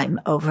one time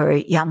over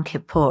Yom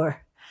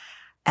Kippur,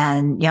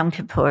 and Yom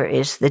Kippur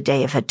is the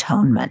Day of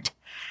Atonement.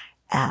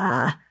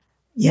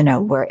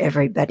 Where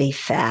everybody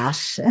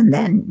fasts, and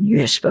then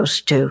you're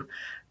supposed to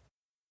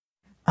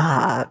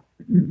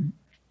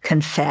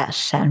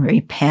confess and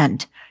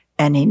repent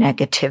any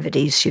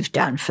negativities you've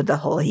done for the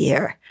whole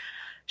year.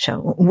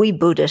 So we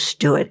Buddhists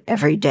do it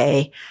every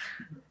day.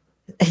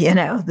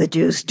 The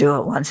Jews do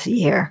it once a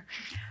year.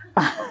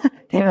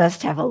 They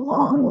must have a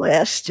long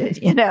list,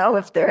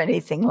 if they're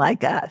anything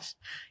like us.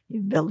 You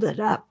build it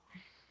up.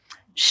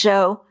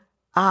 So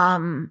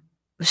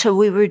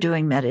we were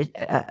doing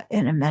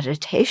in a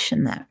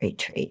meditation, that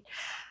retreat.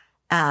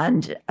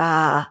 And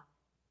I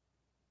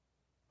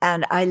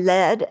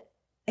led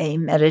a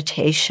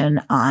meditation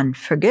on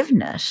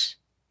forgiveness.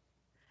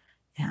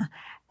 Yeah.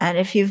 And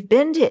if you've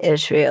been to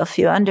Israel, if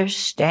you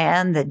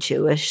understand the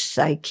Jewish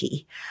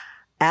psyche,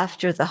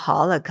 after the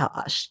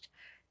Holocaust,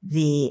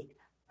 the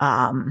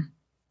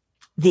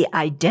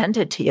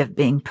identity of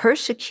being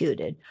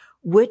persecuted,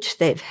 which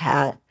they've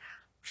had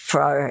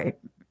for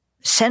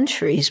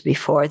centuries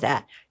before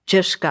that,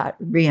 just got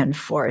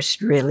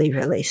reinforced really,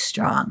 really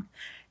strong,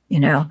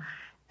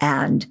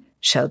 And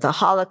so the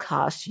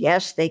Holocaust,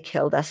 yes, they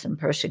killed us and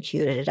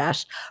persecuted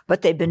us,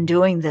 but they've been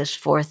doing this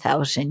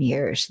 4,000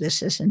 years.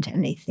 This isn't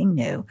anything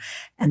new.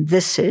 And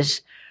this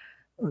is,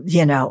 when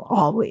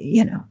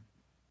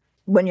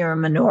you're a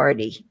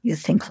minority, you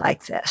think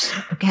like this,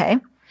 okay?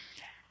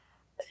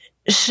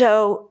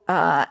 So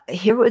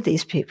here were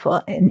these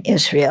people in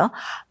Israel,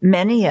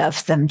 many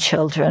of them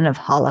children of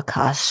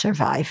Holocaust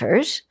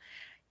survivors.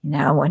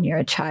 When you're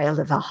a child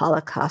of a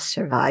Holocaust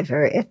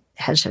survivor, it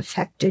has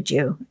affected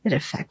you. It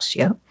affects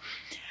you.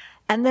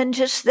 And then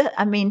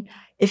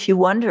if you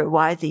wonder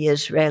why the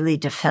Israeli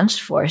Defense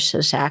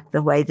Forces act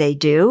the way they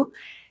do,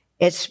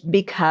 it's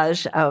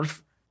because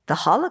of the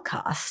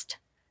Holocaust,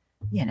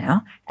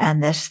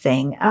 and this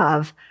thing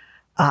of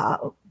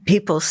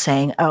people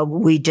saying, oh,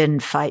 we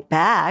didn't fight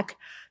back,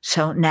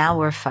 so now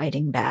we're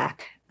fighting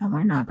back, and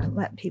we're not going to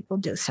let people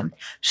do something.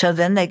 So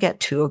then they get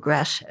too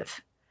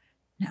aggressive,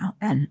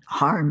 and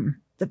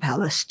harm the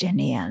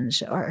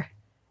Palestinians or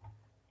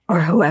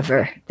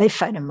whoever. They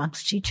fight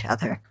amongst each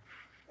other.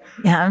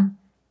 Yeah,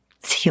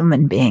 it's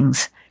human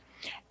beings.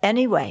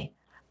 Anyway,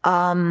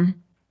 so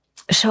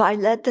I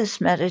led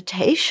this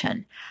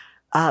meditation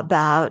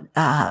about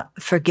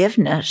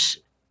forgiveness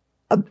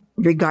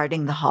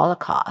regarding the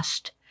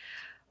Holocaust,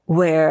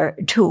 where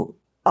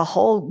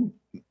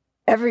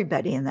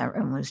everybody in that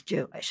room was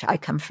Jewish. I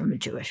come from a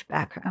Jewish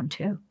background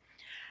too.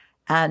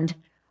 And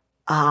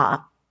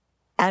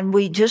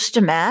we just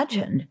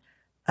imagined,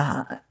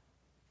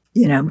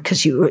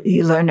 because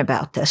you learn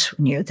about this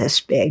when you're this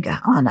big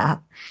on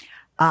up,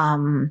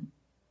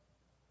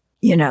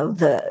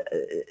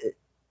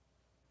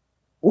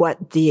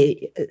 what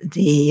the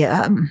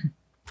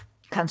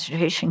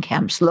concentration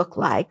camps look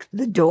like,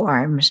 the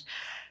dorms,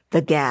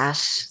 the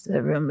gas,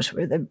 the rooms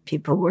where the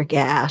people were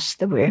gassed,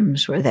 the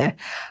rooms where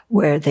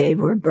they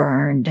were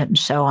burned, and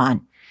so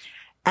on.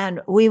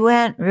 And we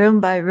went room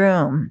by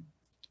room,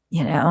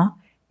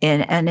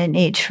 and in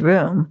each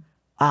room,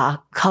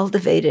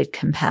 cultivated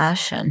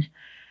compassion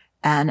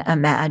and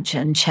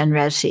imagined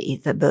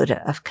Chenrezig, the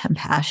Buddha of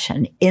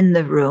compassion, in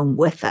the room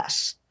with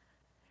us,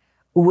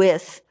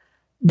 with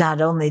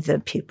not only the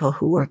people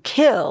who were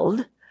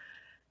killed,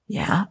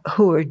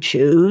 who were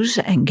Jews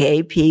and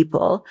gay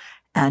people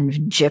and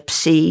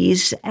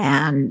gypsies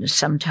and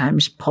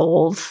sometimes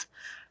Poles.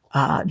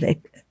 They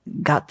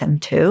got them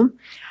too.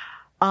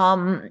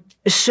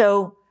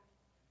 So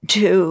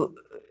to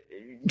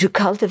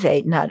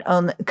cultivate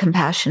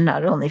compassion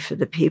not only for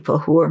the people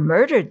who were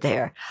murdered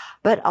there,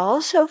 but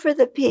also for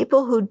the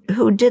people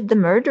who did the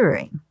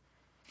murdering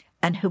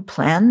and who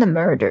planned the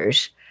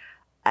murders,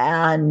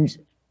 and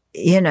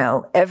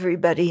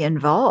everybody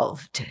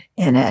involved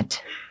in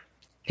it.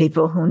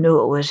 People who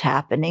knew it was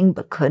happening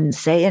but couldn't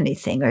say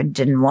anything or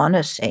didn't want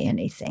to say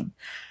anything.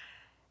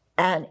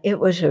 And it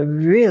was a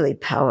really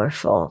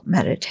powerful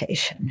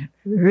meditation,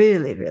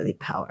 really, really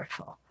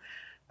powerful.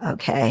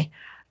 Okay.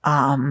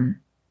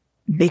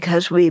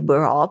 Because we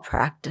were all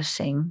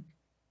practicing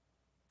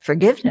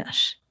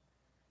forgiveness.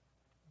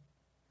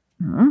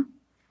 Mm-hmm.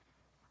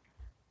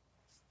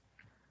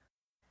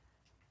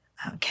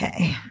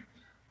 Okay.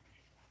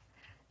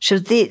 So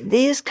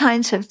these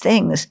kinds of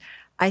things,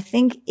 I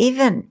think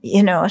even,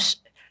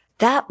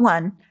 that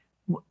one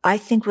I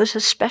think was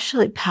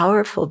especially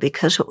powerful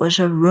because it was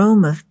a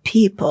room of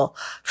people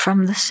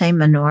from the same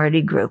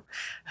minority group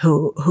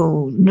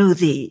who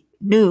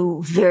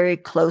knew very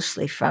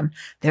closely from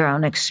their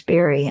own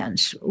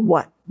experience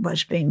what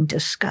was being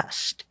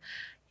discussed,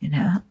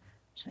 So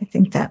I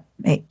think that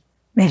made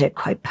it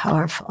quite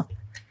powerful.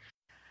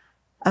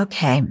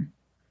 Okay.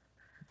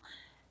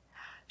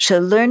 So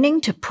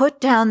learning to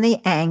put down the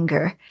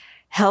anger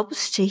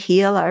helps to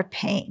heal our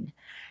pain,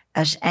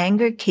 as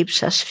anger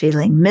keeps us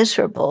feeling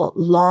miserable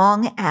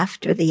long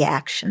after the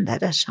action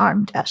that has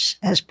harmed us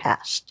has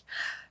passed.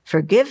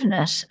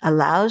 Forgiveness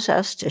allows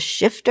us to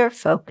shift our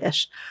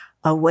focus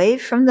away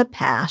from the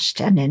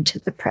past and into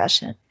the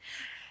present.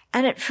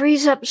 And it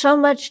frees up so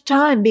much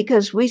time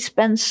because we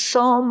spend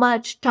so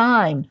much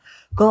time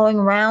going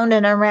round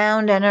and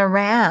around and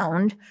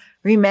around,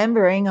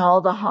 remembering all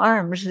the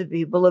harms that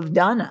people have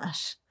done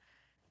us.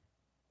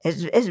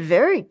 It's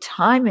very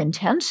time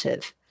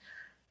intensive.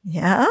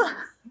 Yeah.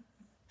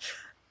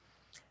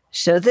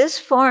 So this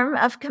form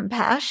of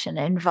compassion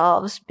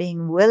involves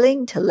being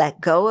willing to let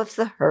go of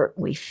the hurt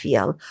we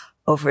feel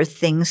over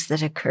things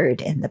that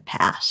occurred in the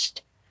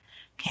past.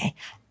 Okay.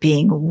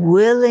 Being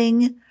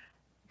willing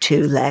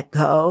to let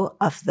go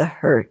of the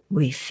hurt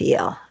we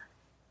feel.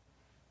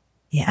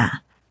 Yeah.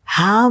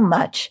 How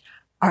much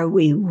are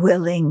we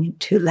willing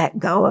to let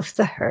go of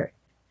the hurt?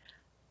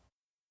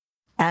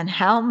 And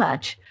how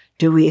much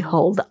do we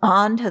hold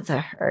on to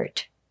the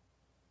hurt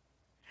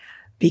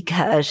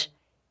because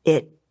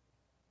it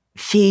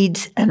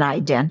feeds an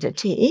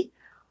identity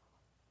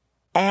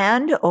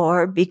and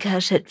or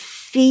because it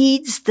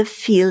feeds the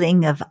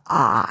feeling of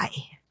I,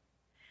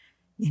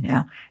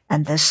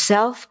 and the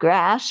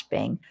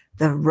self-grasping,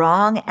 the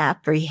wrong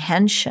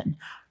apprehension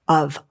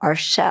of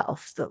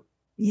ourself, the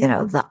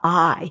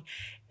I,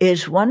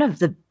 is one of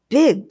the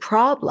big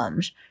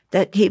problems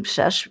that keeps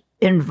us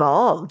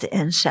involved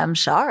in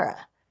samsara.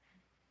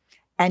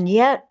 And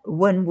yet,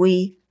 when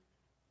we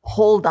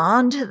hold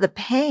on to the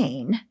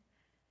pain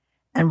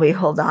and we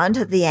hold on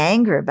to the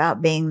anger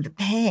about being the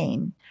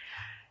pain,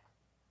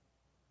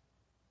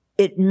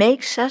 it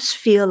makes us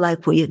feel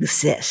like we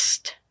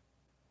exist.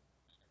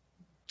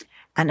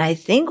 And I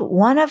think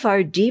one of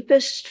our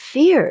deepest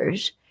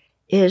fears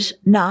is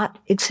not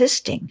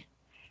existing.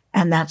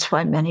 And that's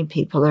why many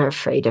people are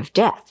afraid of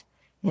death.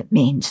 It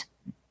means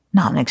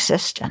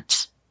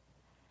non-existence.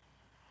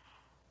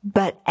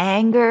 But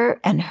anger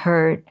and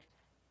hurt,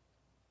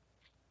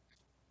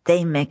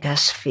 they make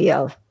us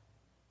feel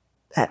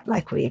that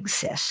like we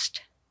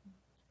exist.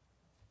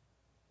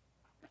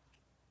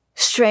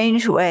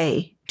 Strange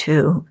way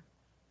to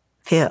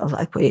feel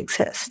like we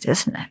exist,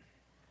 isn't it?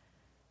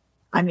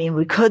 I mean,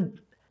 we could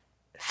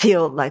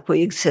feel like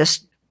we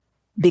exist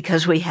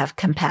because we have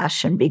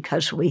compassion,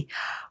 because we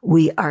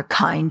are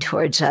kind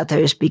towards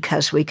others,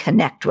 because we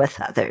connect with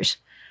others.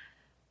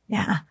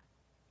 Yeah.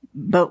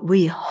 But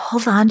we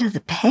hold on to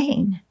the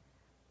pain,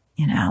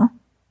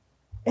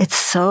 It's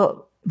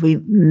so, we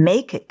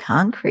make it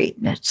concrete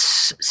and it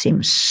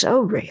seems so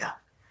real.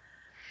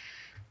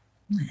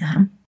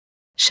 Yeah.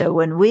 So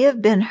when we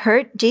have been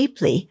hurt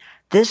deeply,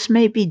 this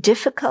may be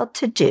difficult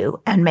to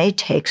do and may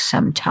take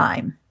some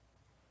time.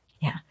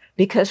 Yeah.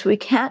 Because we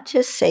can't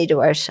just say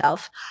to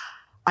ourselves,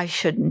 I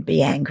shouldn't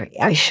be angry.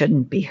 I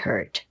shouldn't be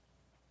hurt.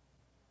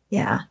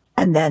 Yeah.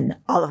 And then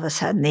all of a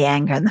sudden the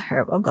anger and the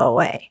hurt will go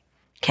away.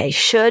 Okay.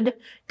 Should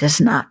does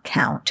not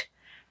count.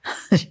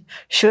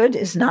 Should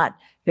is not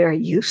very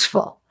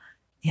useful.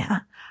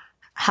 Yeah.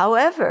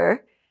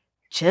 However,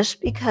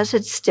 just because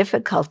it's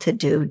difficult to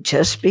do,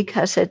 just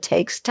because it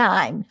takes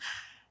time,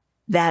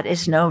 that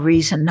is no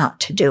reason not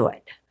to do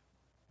it.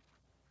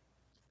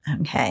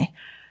 Okay.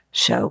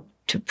 So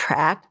to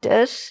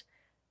practice,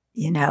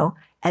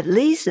 at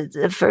least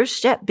the first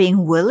step,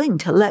 being willing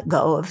to let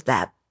go of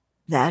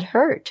that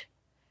hurt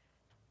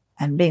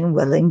and being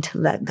willing to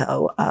let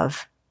go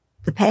of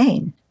the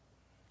pain.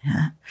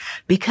 Yeah.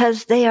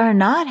 Because they are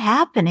not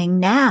happening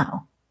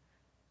now.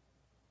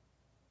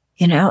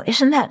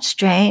 Isn't that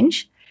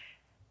strange?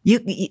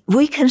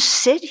 We can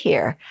sit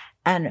here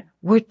and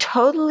we're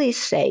totally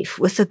safe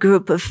with a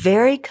group of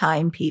very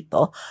kind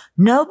people.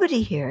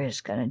 Nobody here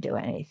is going to do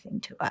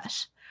anything to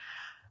us.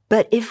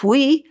 But if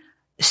we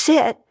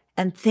sit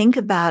and think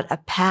about a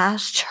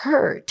past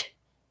hurt,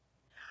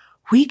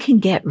 we can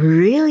get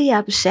really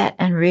upset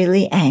and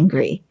really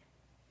angry,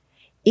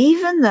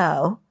 even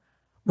though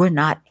we're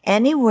not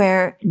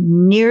anywhere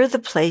near the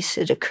place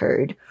it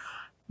occurred,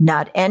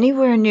 not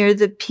anywhere near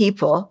the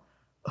people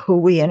who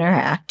we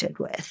interacted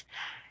with.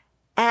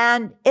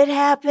 And it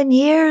happened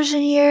years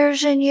and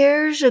years and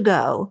years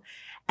ago,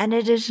 and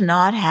it is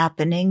not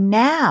happening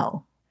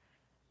now.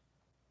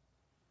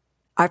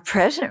 Our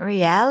present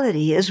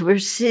reality is we're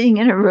sitting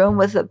in a room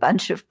with a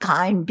bunch of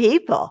kind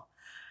people.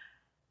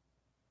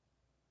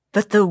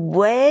 But the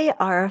way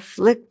our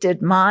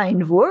afflicted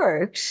mind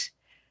works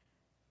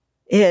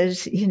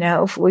is,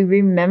 if we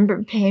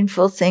remember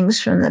painful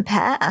things from the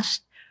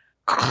past,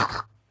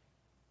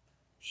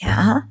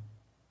 yeah,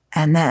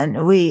 and then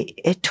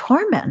it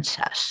torments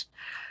us.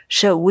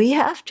 So we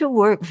have to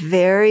work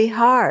very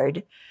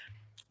hard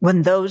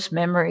when those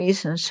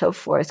memories and so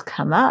forth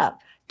come up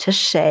to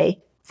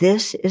say,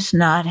 this is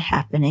not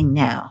happening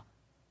now.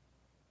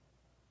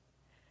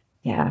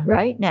 Yeah,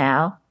 right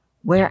now,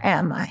 where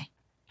am I?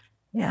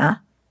 Yeah,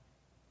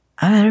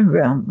 I'm in a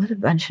room with a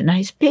bunch of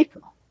nice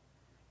people.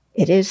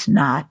 It is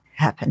not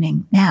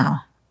happening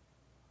now.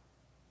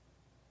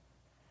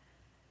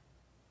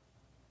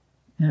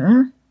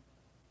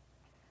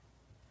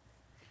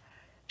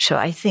 So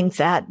I think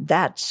that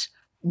that's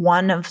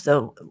one of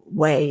the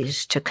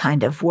ways to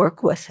kind of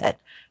work with it,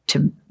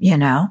 to,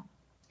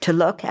 to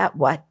look at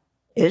what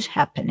is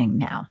happening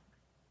now.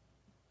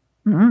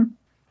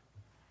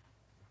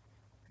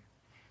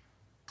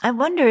 I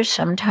wonder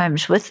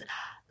sometimes with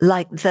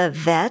like the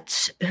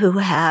vets who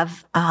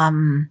have,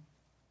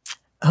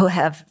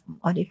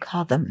 what do you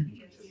call them?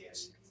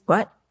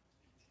 What?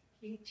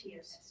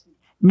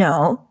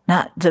 No,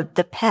 not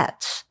the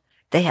pets.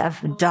 They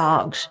have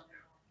dogs.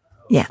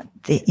 Yeah,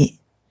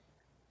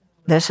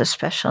 there's a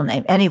special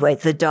name. Anyway,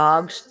 the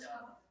dogs,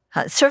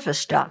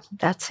 service dog,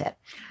 that's it.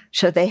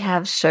 So they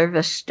have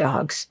service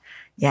dogs.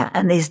 Yeah,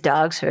 and these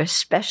dogs are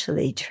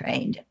especially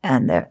trained,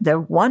 and they're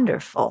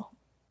wonderful,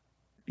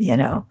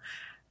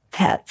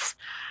 pets.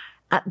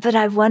 But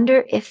I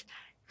wonder if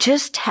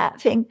just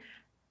having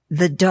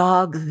the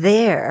dog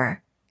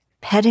there,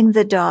 petting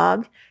the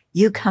dog,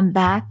 you come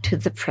back to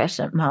the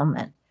present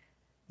moment.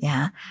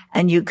 Yeah.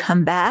 And you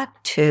come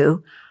back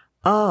to,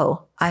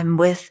 oh, I'm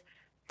with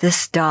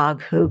this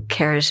dog who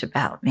cares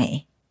about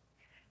me.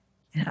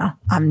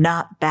 I'm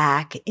not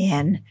back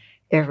in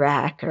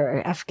Iraq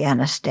or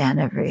Afghanistan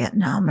or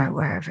Vietnam or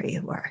wherever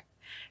you were.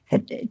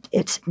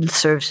 It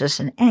serves as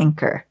an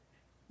anchor,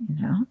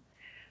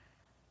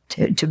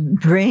 to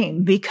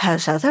bring,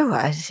 because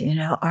otherwise,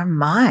 our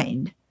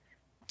mind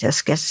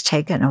just gets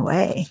taken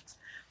away.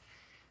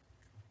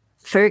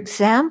 For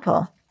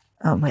example,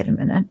 oh, wait a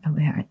minute.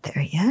 We aren't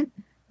there yet.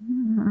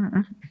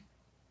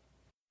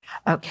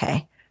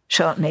 Okay.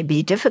 So it may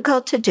be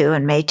difficult to do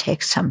and may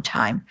take some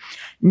time.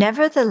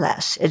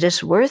 Nevertheless, it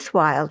is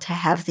worthwhile to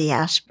have the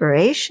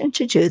aspiration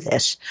to do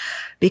this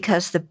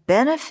because the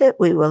benefit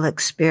we will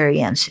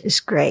experience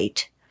is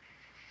great.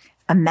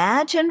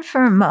 Imagine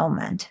for a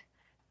moment,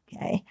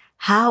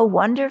 how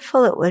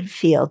wonderful it would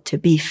feel to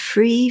be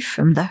free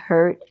from the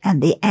hurt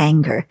and the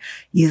anger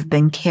you've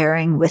been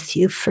carrying with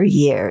you for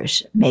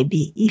years,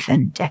 maybe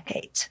even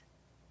decades.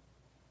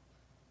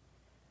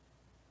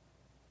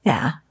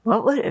 Yeah,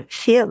 what would it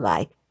feel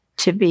like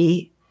to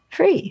be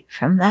free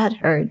from that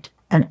hurt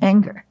and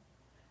anger,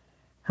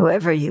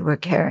 whoever you were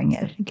carrying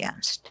it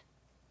against?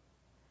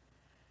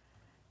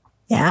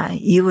 Yeah,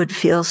 you would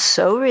feel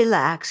so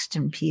relaxed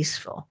and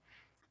peaceful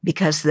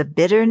because the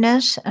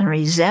bitterness and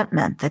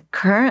resentment that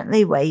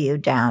currently weigh you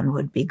down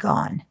would be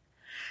gone.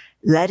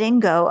 Letting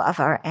go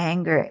of our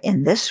anger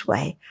in this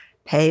way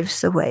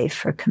paves the way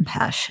for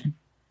compassion.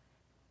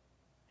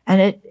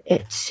 And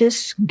it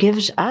just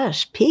gives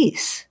us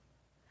peace.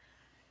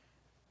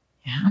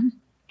 Yeah.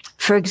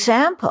 For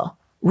example,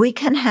 we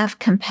can have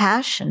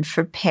compassion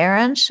for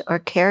parents or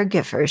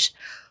caregivers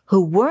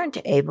who weren't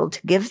able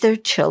to give their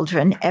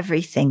children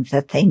everything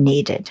that they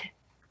needed.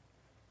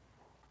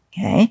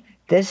 Okay.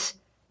 This,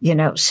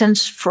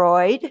 since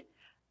Freud,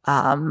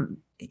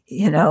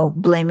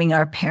 blaming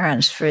our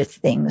parents for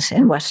things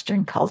in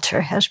Western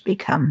culture has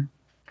become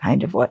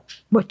kind of what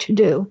to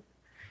do.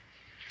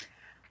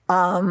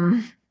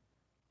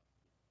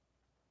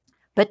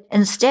 But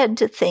instead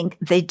to think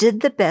they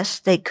did the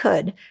best they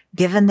could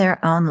given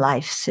their own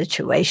life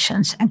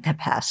situations and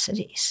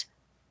capacities.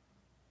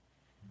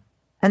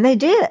 And they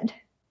did.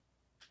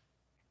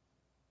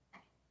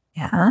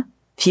 Yeah.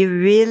 If you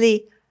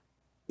really,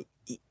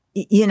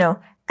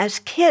 as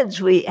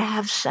kids, we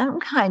have some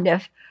kind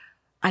of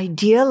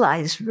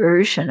idealized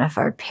version of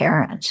our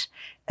parents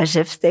as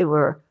if they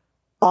were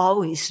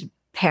always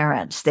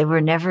parents. They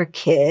were never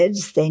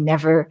kids. They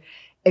never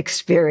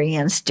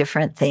experienced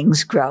different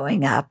things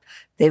growing up.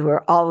 They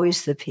were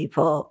always the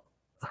people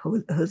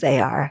who they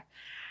are.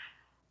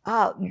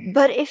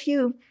 But if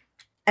you,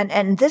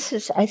 and this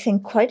is, I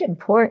think, quite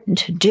important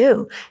to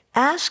do,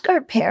 ask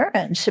our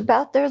parents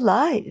about their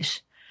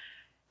lives,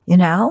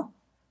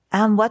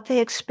 and what they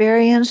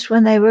experienced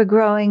when they were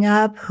growing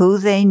up, who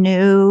they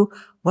knew,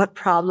 what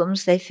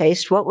problems they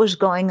faced, what was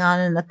going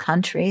on in the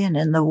country and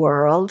in the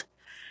world.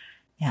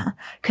 Yeah.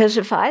 Because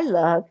if I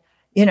look,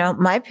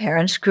 my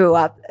parents grew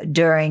up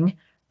during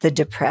the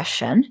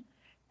Depression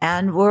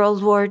and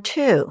World War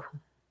II.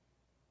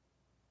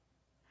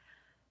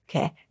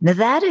 Okay. Now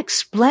that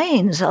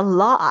explains a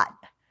lot.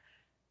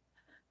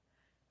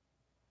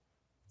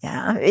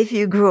 Yeah. If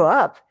you grew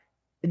up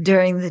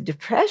during the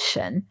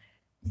Depression,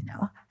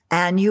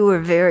 and you were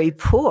very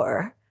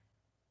poor,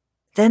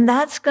 then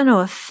that's going to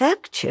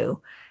affect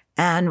you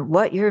and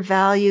what your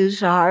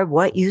values are,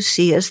 what you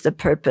see as the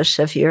purpose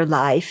of your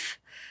life,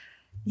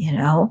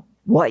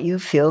 what you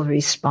feel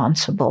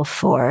responsible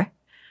for.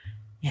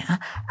 Yeah.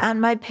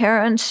 And my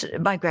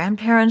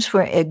grandparents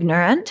were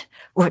ignorant,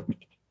 were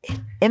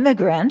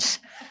immigrants.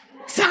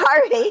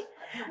 Sorry.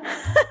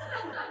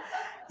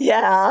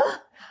 Yeah.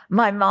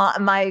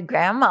 My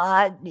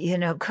grandma,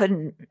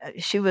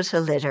 she was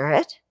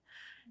illiterate.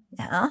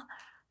 Yeah.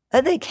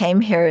 They came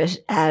here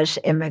as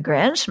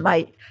immigrants.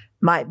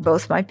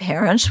 Both my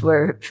parents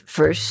were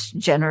first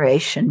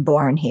generation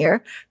born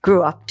here,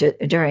 grew up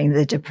during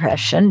the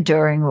Depression,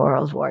 during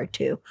World War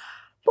II.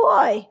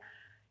 Boy,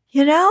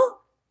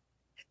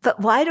 but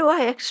why do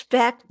I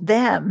expect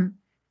them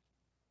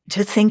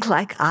to think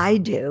like I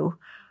do?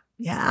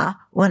 Yeah.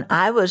 When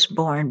I was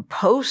born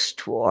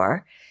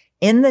post-war,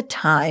 in the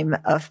time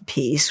of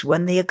peace,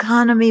 when the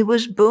economy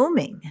was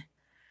booming.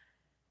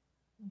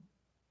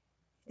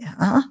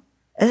 Yeah.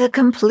 It's a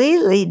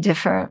completely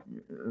different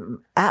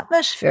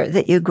atmosphere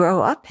that you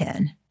grow up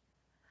in.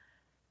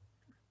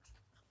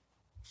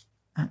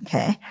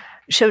 Okay.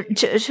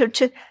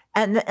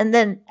 And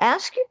then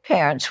ask your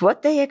parents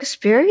what they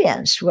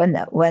experienced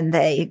when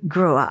they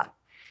grew up.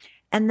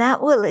 And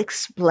that will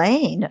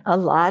explain a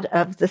lot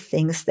of the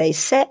things they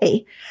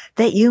say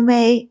that you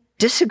may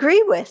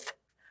disagree with.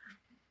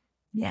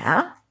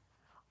 Yeah.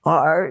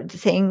 Or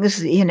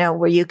things,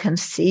 where you can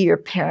see your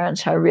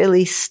parents are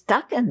really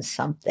stuck in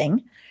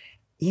something.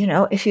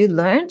 If you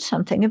learn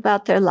something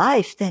about their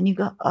life, then you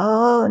go,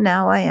 oh,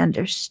 now I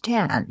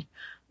understand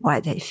why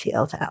they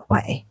feel that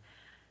way.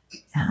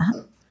 Yeah.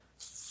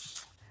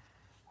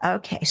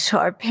 Okay, so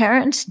our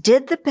parents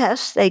did the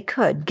best they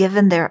could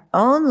given their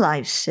own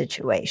life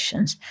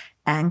situations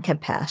and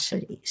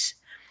capacities.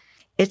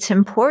 It's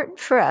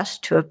important for us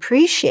to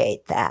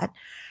appreciate that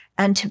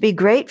and to be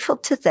grateful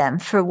to them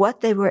for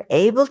what they were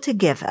able to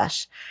give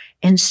us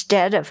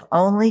instead of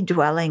only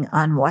dwelling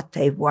on what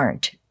they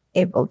weren't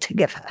able to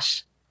give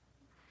us.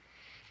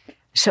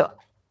 So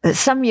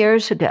some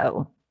years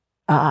ago,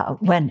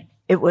 when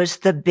it was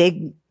the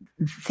big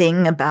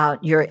thing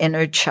about your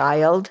inner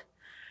child,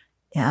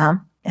 yeah,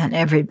 and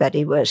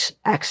everybody was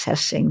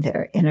accessing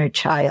their inner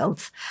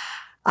child,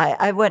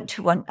 I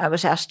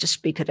was asked to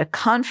speak at a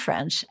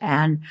conference,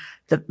 and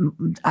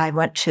I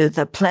went to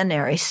the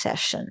plenary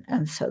session.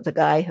 And so the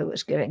guy who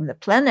was giving the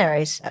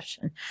plenary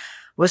session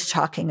was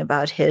talking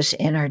about his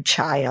inner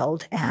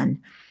child and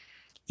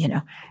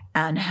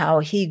how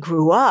he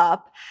grew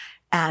up.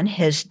 And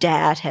his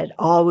dad had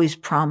always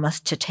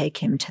promised to take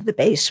him to the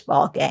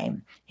baseball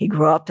game. He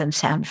grew up in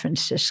San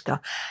Francisco,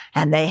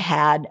 and they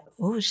had,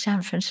 what was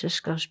San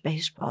Francisco's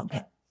baseball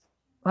game?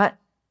 What?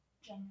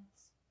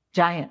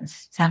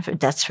 Giants.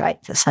 That's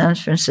right, the San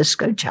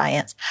Francisco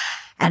Giants.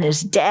 And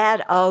his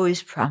dad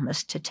always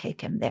promised to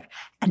take him there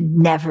and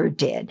never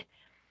did.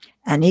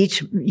 And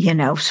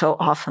so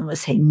often would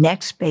say,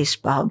 next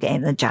baseball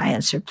game, the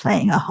Giants are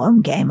playing a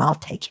home game, I'll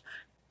take you.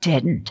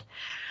 Didn't.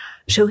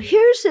 So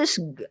here's this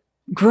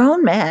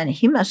grown man.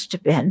 He must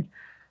have been,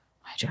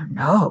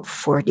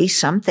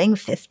 40-something,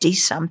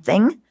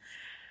 50-something.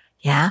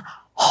 Yeah.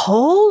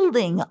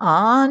 Holding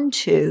on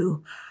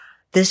to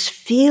this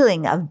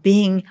feeling of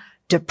being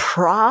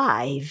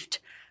deprived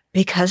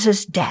because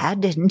his dad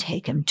didn't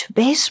take him to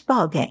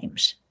baseball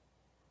games.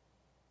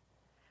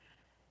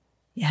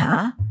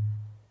 Yeah.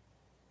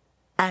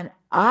 And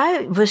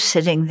I was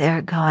sitting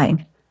there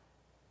going,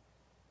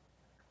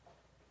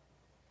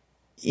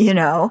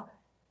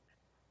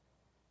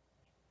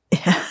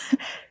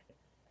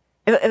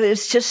 it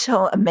was just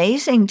so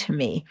amazing to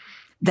me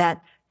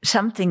that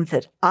something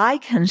that I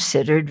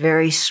considered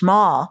very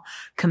small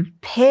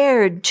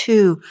compared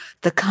to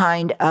the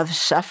kind of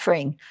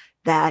suffering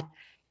that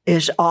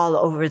is all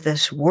over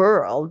this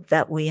world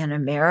that we in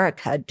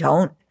America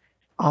don't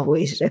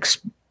always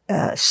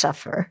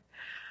suffer,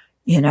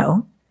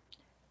 and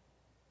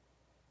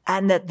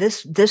that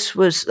this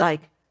was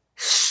like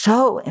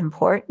so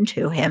important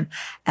to him,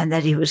 and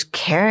that he was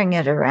carrying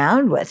it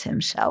around with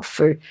himself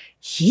for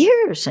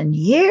years and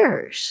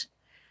years.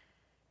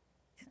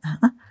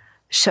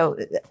 So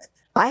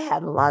I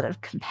had a lot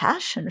of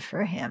compassion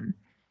for him,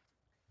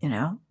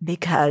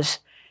 because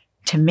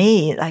to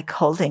me, like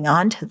holding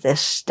on to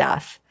this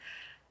stuff,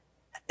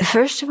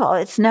 first of all,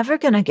 it's never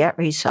going to get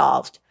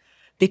resolved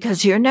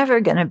because you're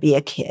never going to be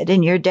a kid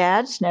and your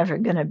dad's never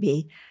going to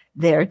be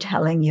there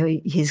telling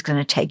you he's going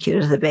to take you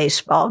to the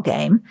baseball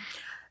game.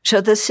 So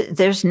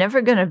there's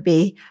never going to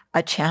be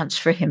a chance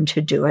for him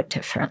to do it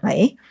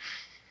differently.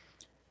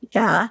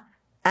 Yeah.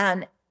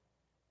 And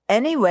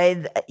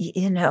anyway,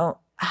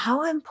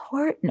 how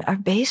important are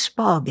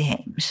baseball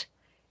games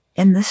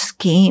in the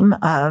scheme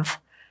of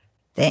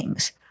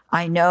things?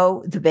 I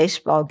know the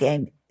baseball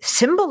game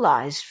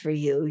symbolized for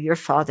you your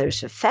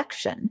father's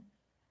affection.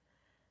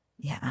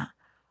 Yeah.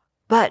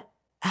 But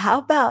how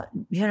about,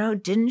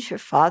 didn't your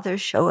father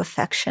show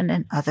affection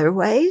in other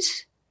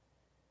ways?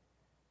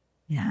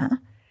 Yeah.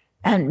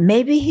 And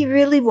maybe he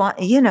really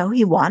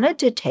he wanted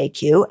to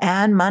take you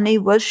and money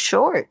was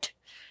short.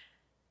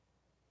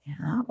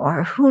 Yeah.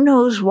 Or who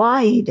knows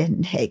why he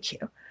didn't take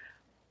you.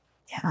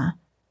 Yeah.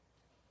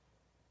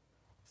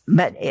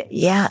 But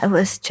it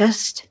was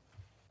just,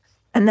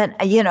 and then,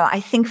 I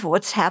think of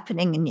what's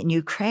happening in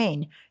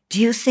Ukraine. Do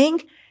you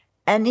think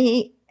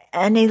any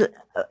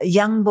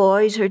young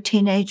boys or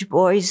teenage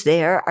boys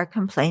there are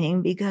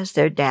complaining because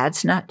their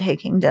dad's not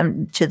taking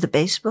them to the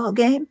baseball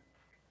game?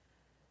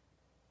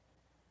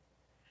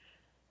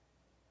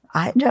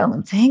 I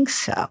don't think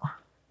so.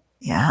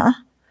 Yeah.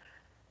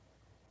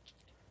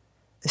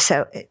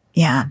 So,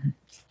 yeah.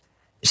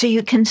 So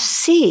you can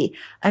see,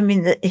 I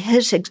mean,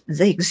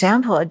 the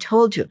example I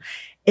told you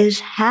is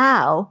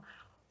how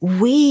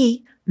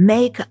we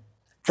make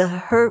the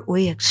hurt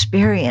we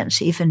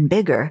experience even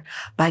bigger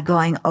by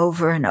going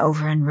over and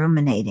over and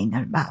ruminating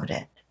about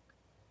it.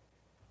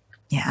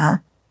 Yeah.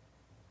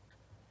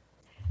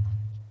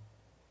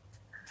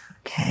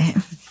 Okay.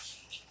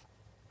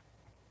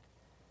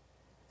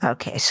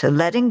 Okay, so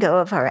letting go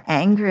of our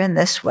anger in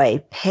this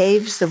way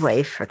paves the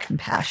way for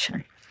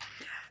compassion.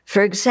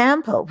 For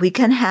example, we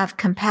can have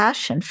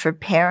compassion for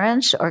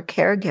parents or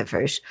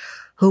caregivers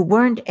who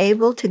weren't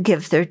able to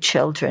give their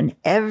children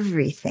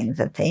everything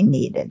that they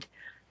needed.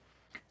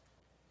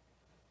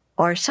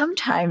 Or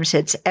sometimes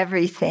it's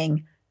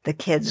everything the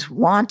kids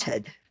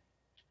wanted.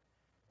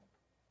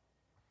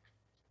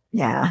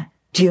 Yeah.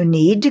 Do you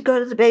need to go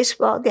to the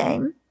baseball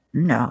game?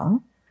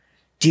 No.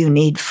 Do you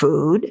need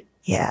food?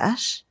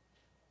 Yes.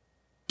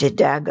 Did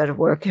Dad go to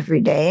work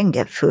every day and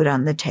get food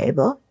on the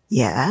table?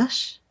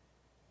 Yes.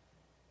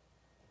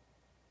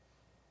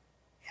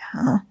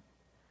 Yeah.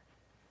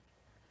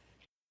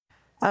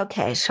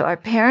 Okay, so our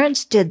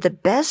parents did the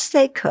best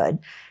they could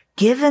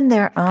given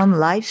their own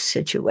life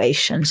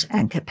situations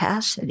and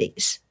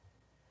capacities.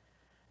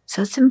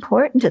 So it's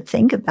important to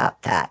think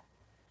about that.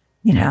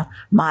 You know,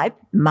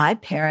 my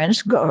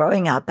parents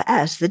growing up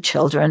as the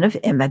children of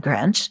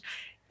immigrants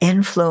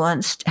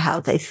influenced how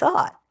they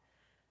thought.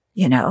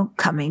 You know,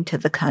 coming to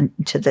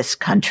this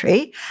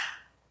country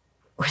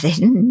where they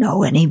didn't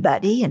know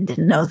anybody and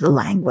didn't know the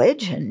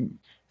language and,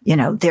 you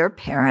know, their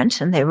parents,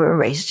 and they were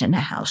raised in a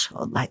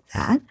household like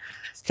that,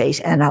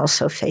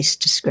 also face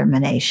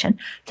discrimination,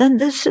 then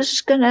this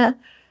is going to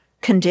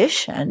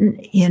condition,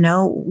 you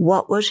know,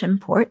 what was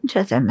important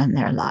to them in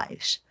their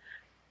lives,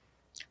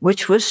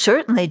 which was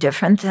certainly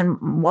different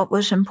than what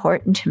was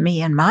important to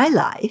me in my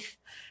life,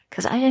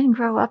 because I didn't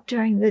grow up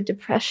during the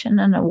Depression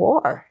and a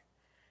war.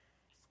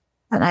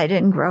 And I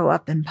didn't grow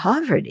up in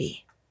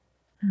poverty.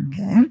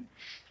 Okay.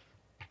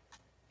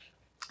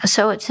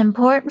 So it's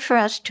important for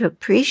us to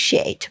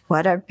appreciate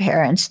what our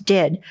parents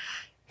did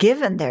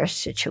given their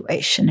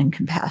situation and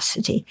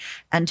capacity,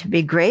 and to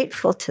be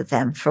grateful to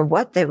them for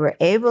what they were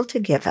able to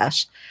give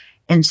us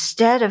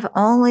instead of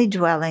only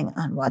dwelling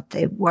on what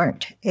they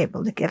weren't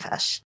able to give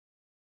us.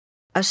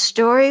 A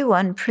story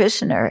one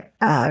prisoner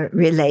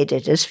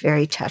related is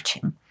very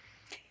touching.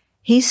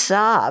 He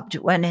sobbed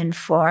when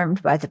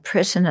informed by the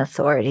prison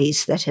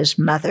authorities that his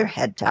mother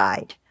had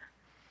died.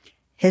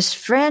 His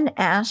friend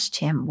asked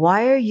him,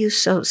 "Why are you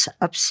so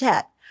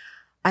upset?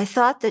 I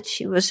thought that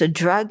she was a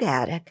drug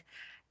addict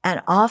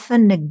and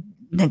often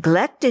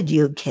neglected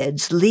you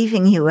kids,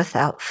 leaving you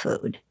without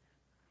food."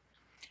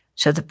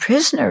 So the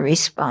prisoner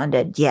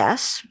responded,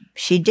 "Yes,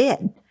 she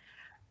did,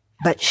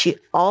 but she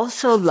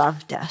also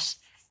loved us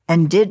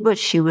and did what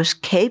she was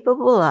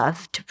capable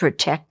of to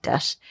protect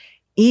us,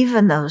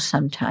 even though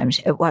sometimes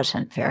it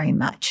wasn't very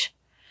much.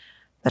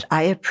 But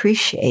I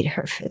appreciate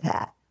her for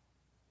that."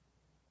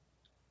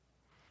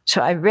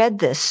 So I read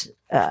this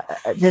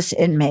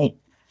inmate,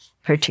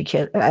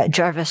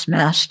 Jarvis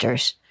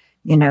Masters.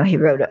 You know, he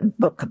wrote a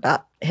book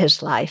about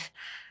his life.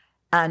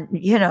 And,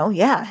 you know,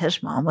 yeah,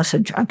 his mom was a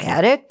drug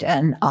addict,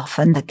 and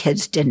often the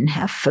kids didn't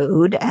have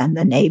food, and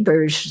the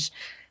neighbors,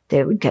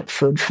 they would get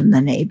food from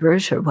the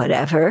neighbors or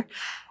whatever.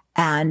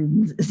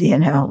 And, you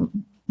know,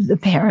 the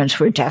parents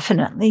were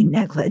definitely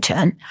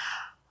negligent.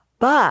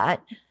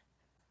 But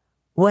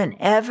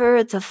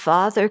whenever the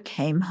father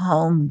came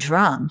home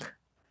drunk,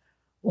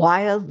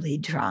 wildly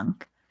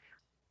drunk,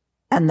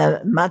 and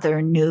the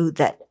mother knew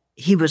that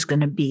he was going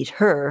to beat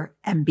her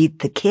and beat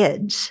the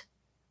kids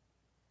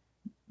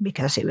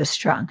because he was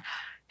drunk,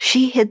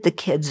 she hid the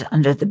kids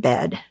under the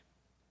bed.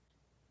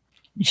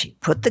 She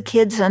put the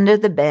kids under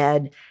the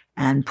bed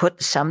and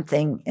put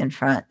something in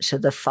front so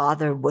the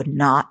father would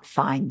not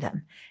find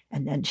them.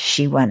 And then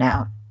she went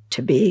out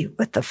to be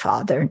with the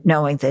father,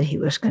 knowing that he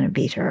was going to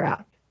beat her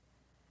up.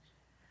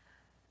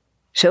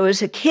 So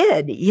as a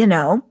kid, you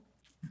know,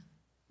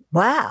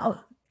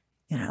 wow,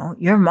 you know,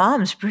 your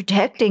mom's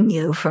protecting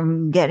you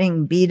from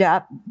getting beat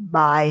up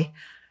by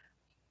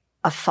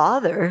a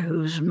father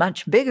who's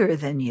much bigger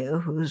than you,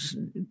 who's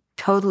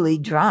totally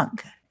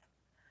drunk.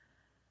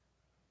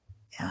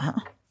 Yeah.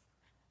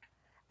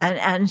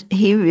 And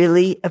he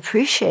really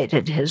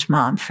appreciated his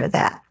mom for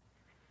that.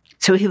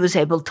 So he was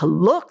able to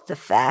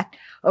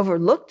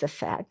overlook the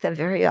fact that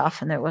very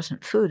often there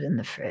wasn't food in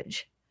the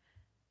fridge,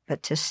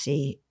 but to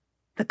see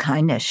the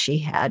kindness she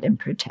had in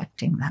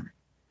protecting them.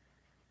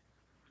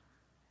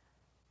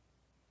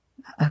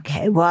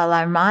 Okay, while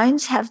our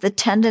minds have the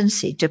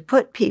tendency to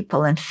put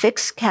people in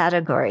fixed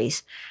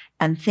categories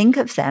and think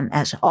of them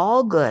as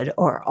all good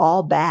or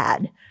all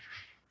bad,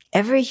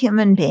 every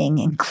human being,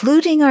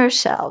 including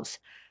ourselves,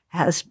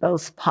 has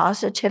both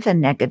positive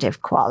and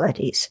negative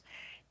qualities.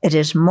 It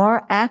is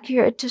more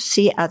accurate to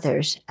see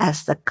others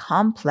as the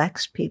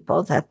complex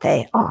people that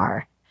they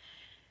are.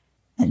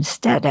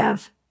 Instead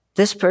of,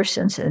 this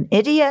person's an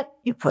idiot,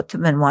 you put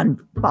them in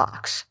one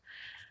box.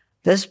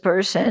 This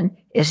person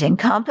is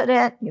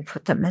incompetent, you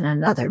put them in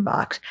another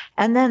box.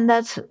 And then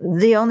that's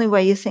the only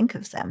way you think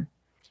of them.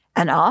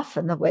 And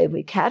often the way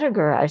we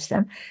categorize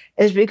them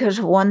is because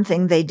of one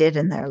thing they did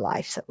in their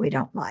life that we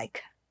don't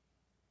like.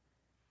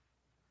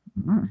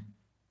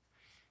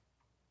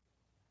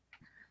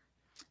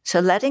 So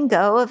letting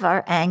go of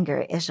our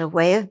anger is a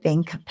way of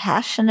being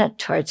compassionate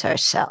towards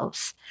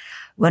ourselves.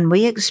 When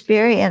we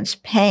experience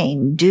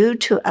pain due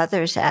to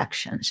others'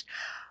 actions,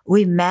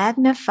 we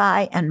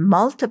magnify and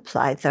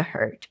multiply the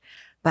hurt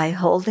by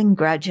holding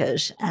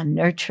grudges and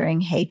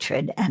nurturing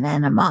hatred and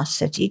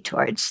animosity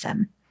towards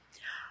them.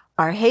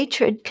 Our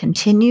hatred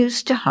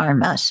continues to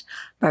harm us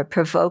by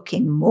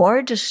provoking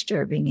more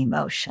disturbing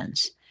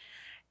emotions.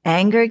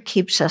 Anger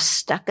keeps us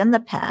stuck in the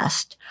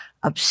past,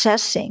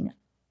 obsessing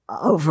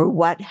over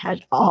what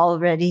had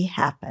already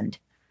happened.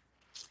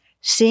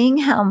 Seeing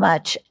how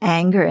much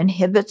anger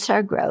inhibits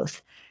our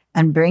growth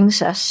and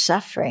brings us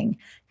suffering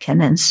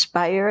can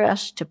inspire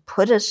us to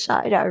put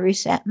aside our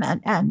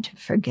resentment and to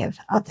forgive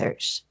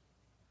others.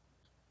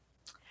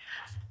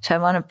 So I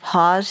want to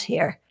pause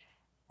here.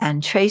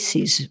 And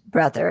Tracy's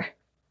brother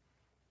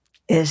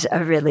is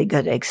a really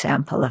good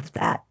example of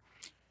that.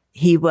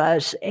 He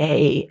was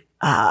a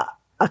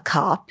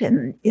cop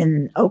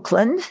in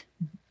Oakland.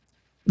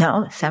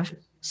 No, San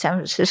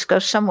Francisco,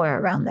 somewhere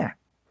around there.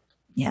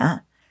 Yeah.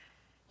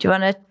 Do you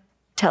want to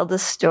tell the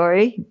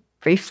story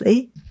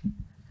briefly?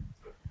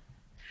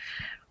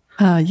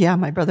 Yeah,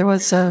 my brother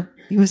was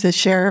he was a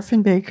sheriff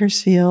in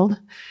Bakersfield,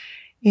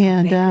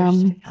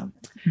 and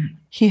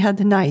he had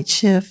the night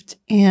shift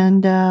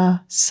and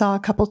saw a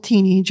couple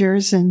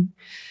teenagers, and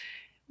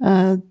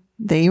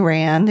they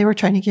ran. They were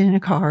trying to get in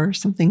a car or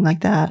something like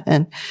that,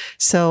 and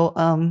so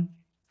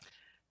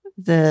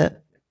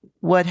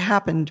what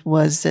happened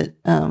was that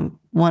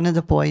one of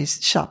the boys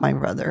shot my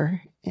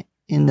brother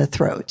in the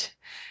throat,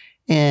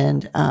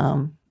 and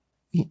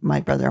my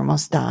brother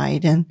almost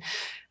died, and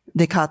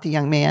they caught the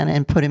young man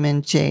and put him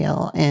in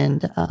jail.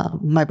 And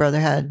my brother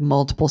had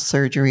multiple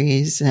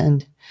surgeries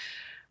and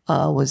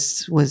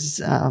was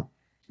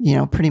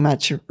pretty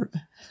much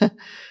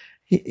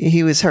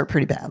he was hurt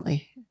pretty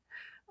badly.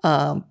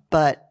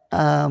 But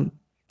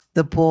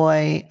the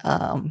boy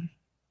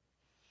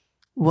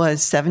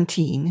was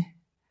 17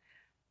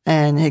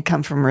 and had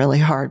come from a really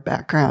hard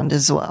background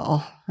as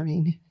well. I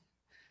mean,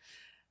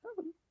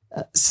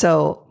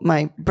 so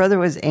my brother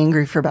was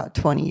angry for about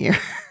 20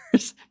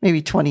 years,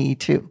 maybe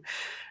 22.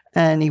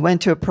 And he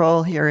went to a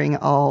parole hearing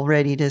all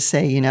ready to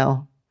say,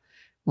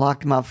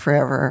 lock him up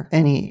forever.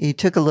 And he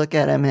took a look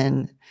at him,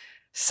 and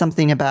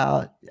something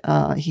about,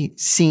 he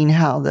seen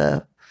how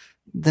the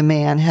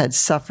man had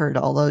suffered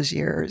all those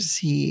years.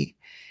 He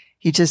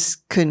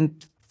just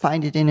couldn't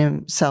find it in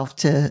himself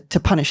to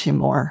punish him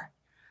more.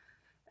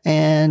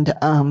 And,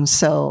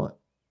 so,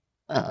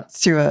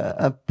 through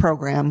a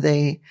program,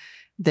 they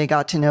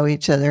got to know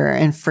each other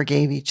and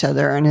forgave each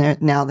other,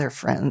 and now they're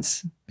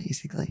friends,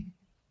 basically.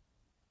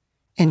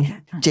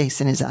 And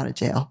Jason is out of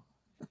jail.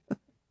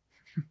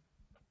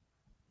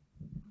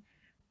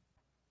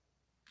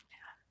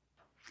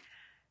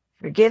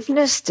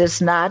 Forgiveness does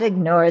not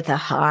ignore the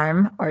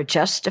harm or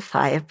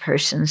justify a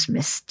person's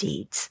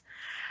misdeeds,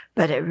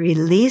 but it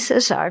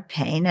releases our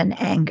pain and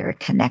anger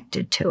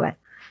connected to it.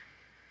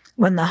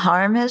 When the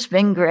harm has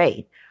been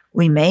great,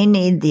 we may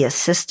need the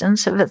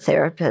assistance of a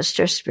therapist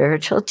or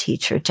spiritual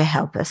teacher to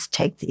help us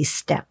take these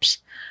steps.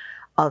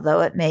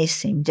 Although it may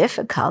seem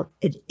difficult,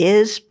 it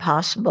is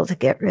possible to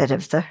get rid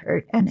of the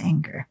hurt and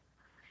anger.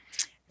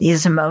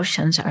 These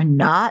emotions are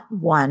not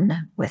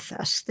one with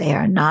us. They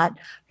are not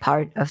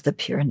part of the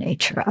pure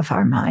nature of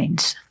our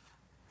minds.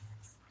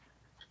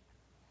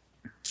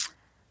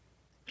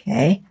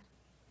 Okay.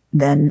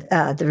 Then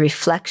the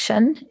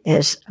reflection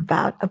is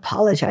about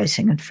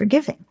apologizing and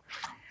forgiving.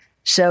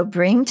 So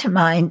bring to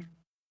mind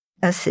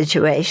a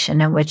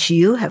situation in which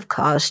you have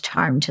caused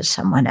harm to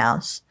someone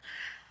else.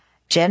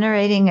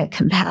 Generating a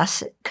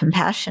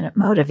compassionate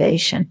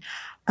motivation,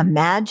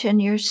 imagine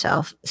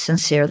yourself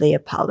sincerely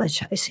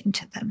apologizing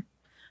to them.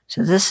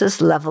 So this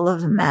is level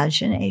of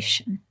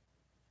imagination.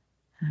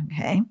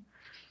 Okay.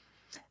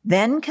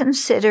 Then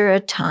consider a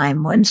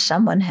time when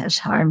someone has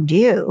harmed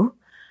you.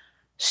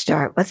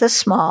 Start with a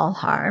small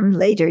harm.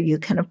 Later, you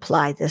can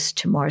apply this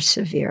to more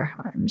severe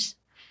harms.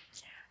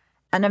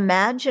 And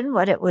imagine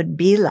what it would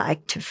be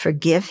like to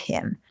forgive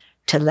him,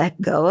 to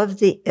let go of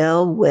the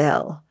ill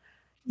will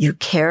you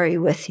carry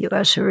with you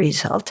as a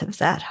result of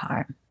that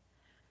harm.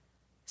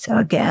 So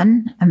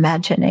again,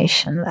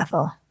 imagination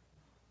level.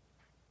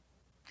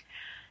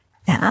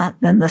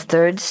 Then the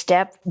third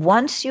step,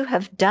 once you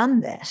have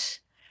done this,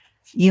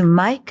 you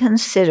might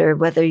consider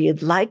whether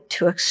you'd like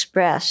to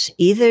express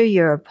either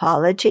your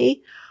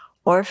apology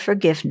or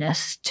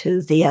forgiveness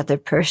to the other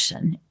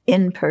person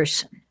in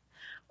person,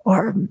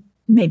 or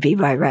maybe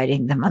by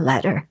writing them a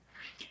letter.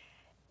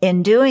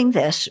 In doing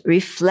this,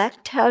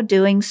 reflect how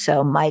doing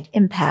so might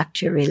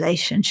impact your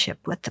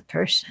relationship with the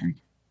person.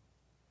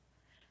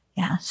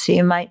 So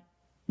you might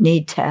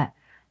need to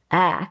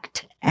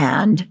act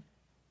and,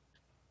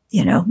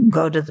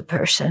 go to the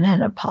person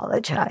and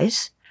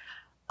apologize.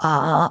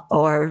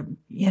 or,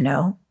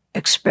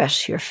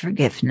 express your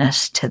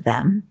forgiveness to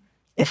them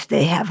if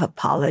they have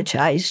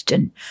apologized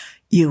and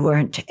you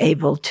weren't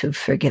able to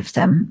forgive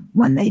them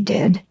when they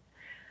did.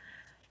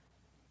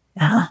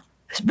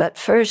 But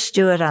first,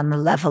 do it on the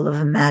level of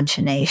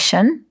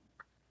imagination.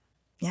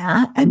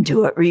 And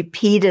do it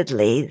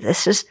repeatedly.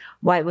 This is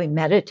why we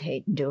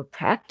meditate and do a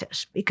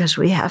practice, because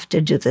we have to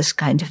do this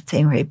kind of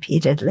thing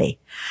repeatedly.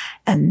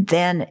 And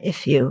then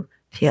if you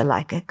feel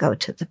like it, go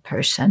to the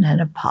person and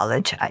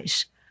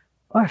apologize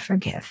or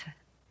forgive.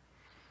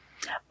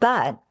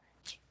 But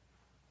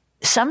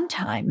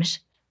sometimes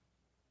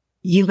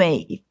you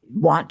may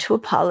want to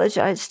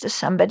apologize to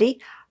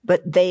somebody,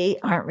 but they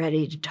aren't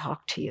ready to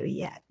talk to you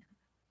yet.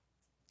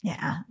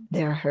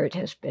 Their hurt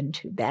has been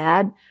too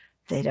bad.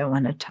 They don't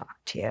want to talk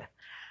to you.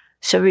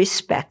 So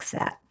respect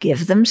that.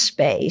 Give them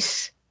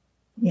space.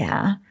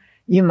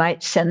 You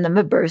might send them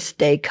a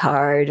birthday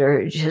card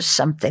or just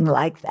something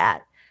like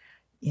that,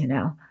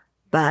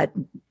 but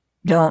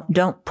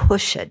don't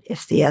push it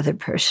if the other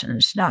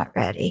person's not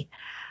ready.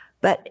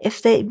 But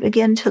if they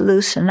begin to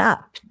loosen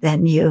up,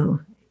 then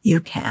you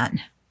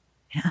can.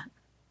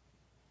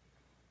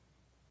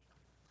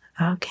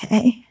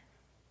 Okay.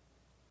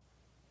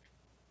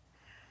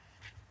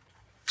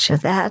 So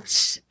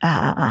that's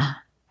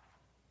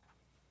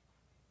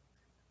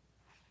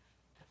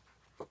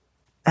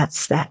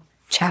that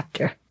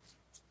chapter,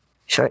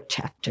 short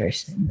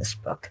chapters in this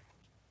book.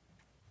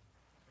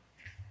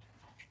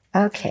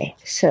 Okay,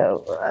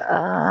 so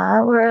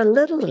we're a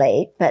little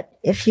late, but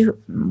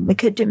we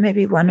could do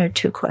maybe one or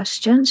two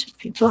questions if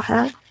people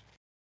have.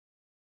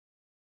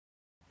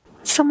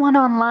 Someone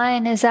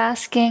online is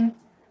asking,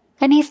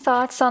 any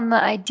thoughts on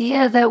the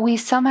idea that we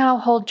somehow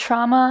hold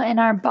trauma in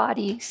our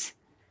bodies?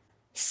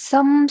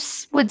 Some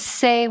would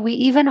say we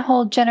even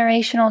hold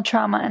generational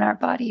trauma in our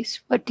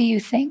bodies. What do you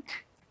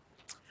think?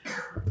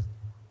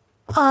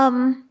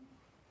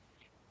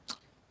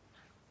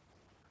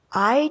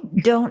 I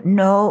don't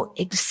know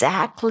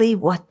exactly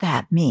what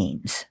that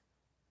means,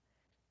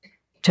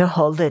 to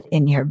hold it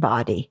in your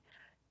body.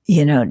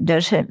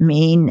 Does it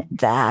mean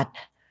that,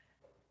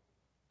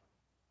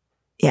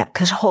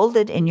 because hold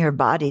it in your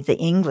body,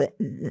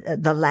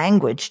 the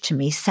language to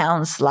me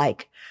sounds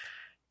like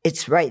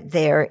it's right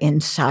there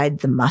inside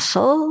the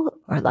muscle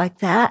or like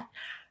that.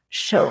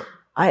 So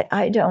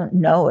I don't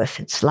know if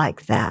it's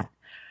like that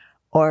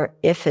or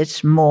if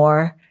it's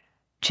more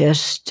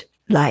just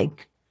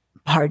like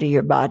part of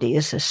your body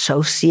is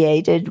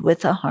associated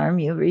with the harm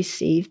you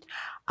received.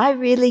 I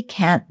really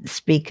can't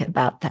speak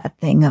about that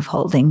thing of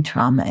holding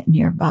trauma in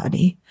your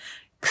body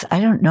because I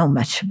don't know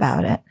much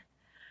about it.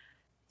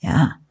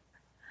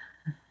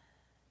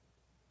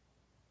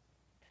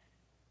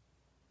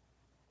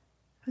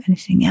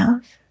 Anything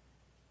else?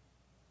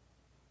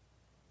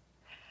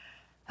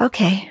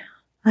 Okay,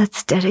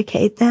 let's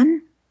dedicate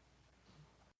then.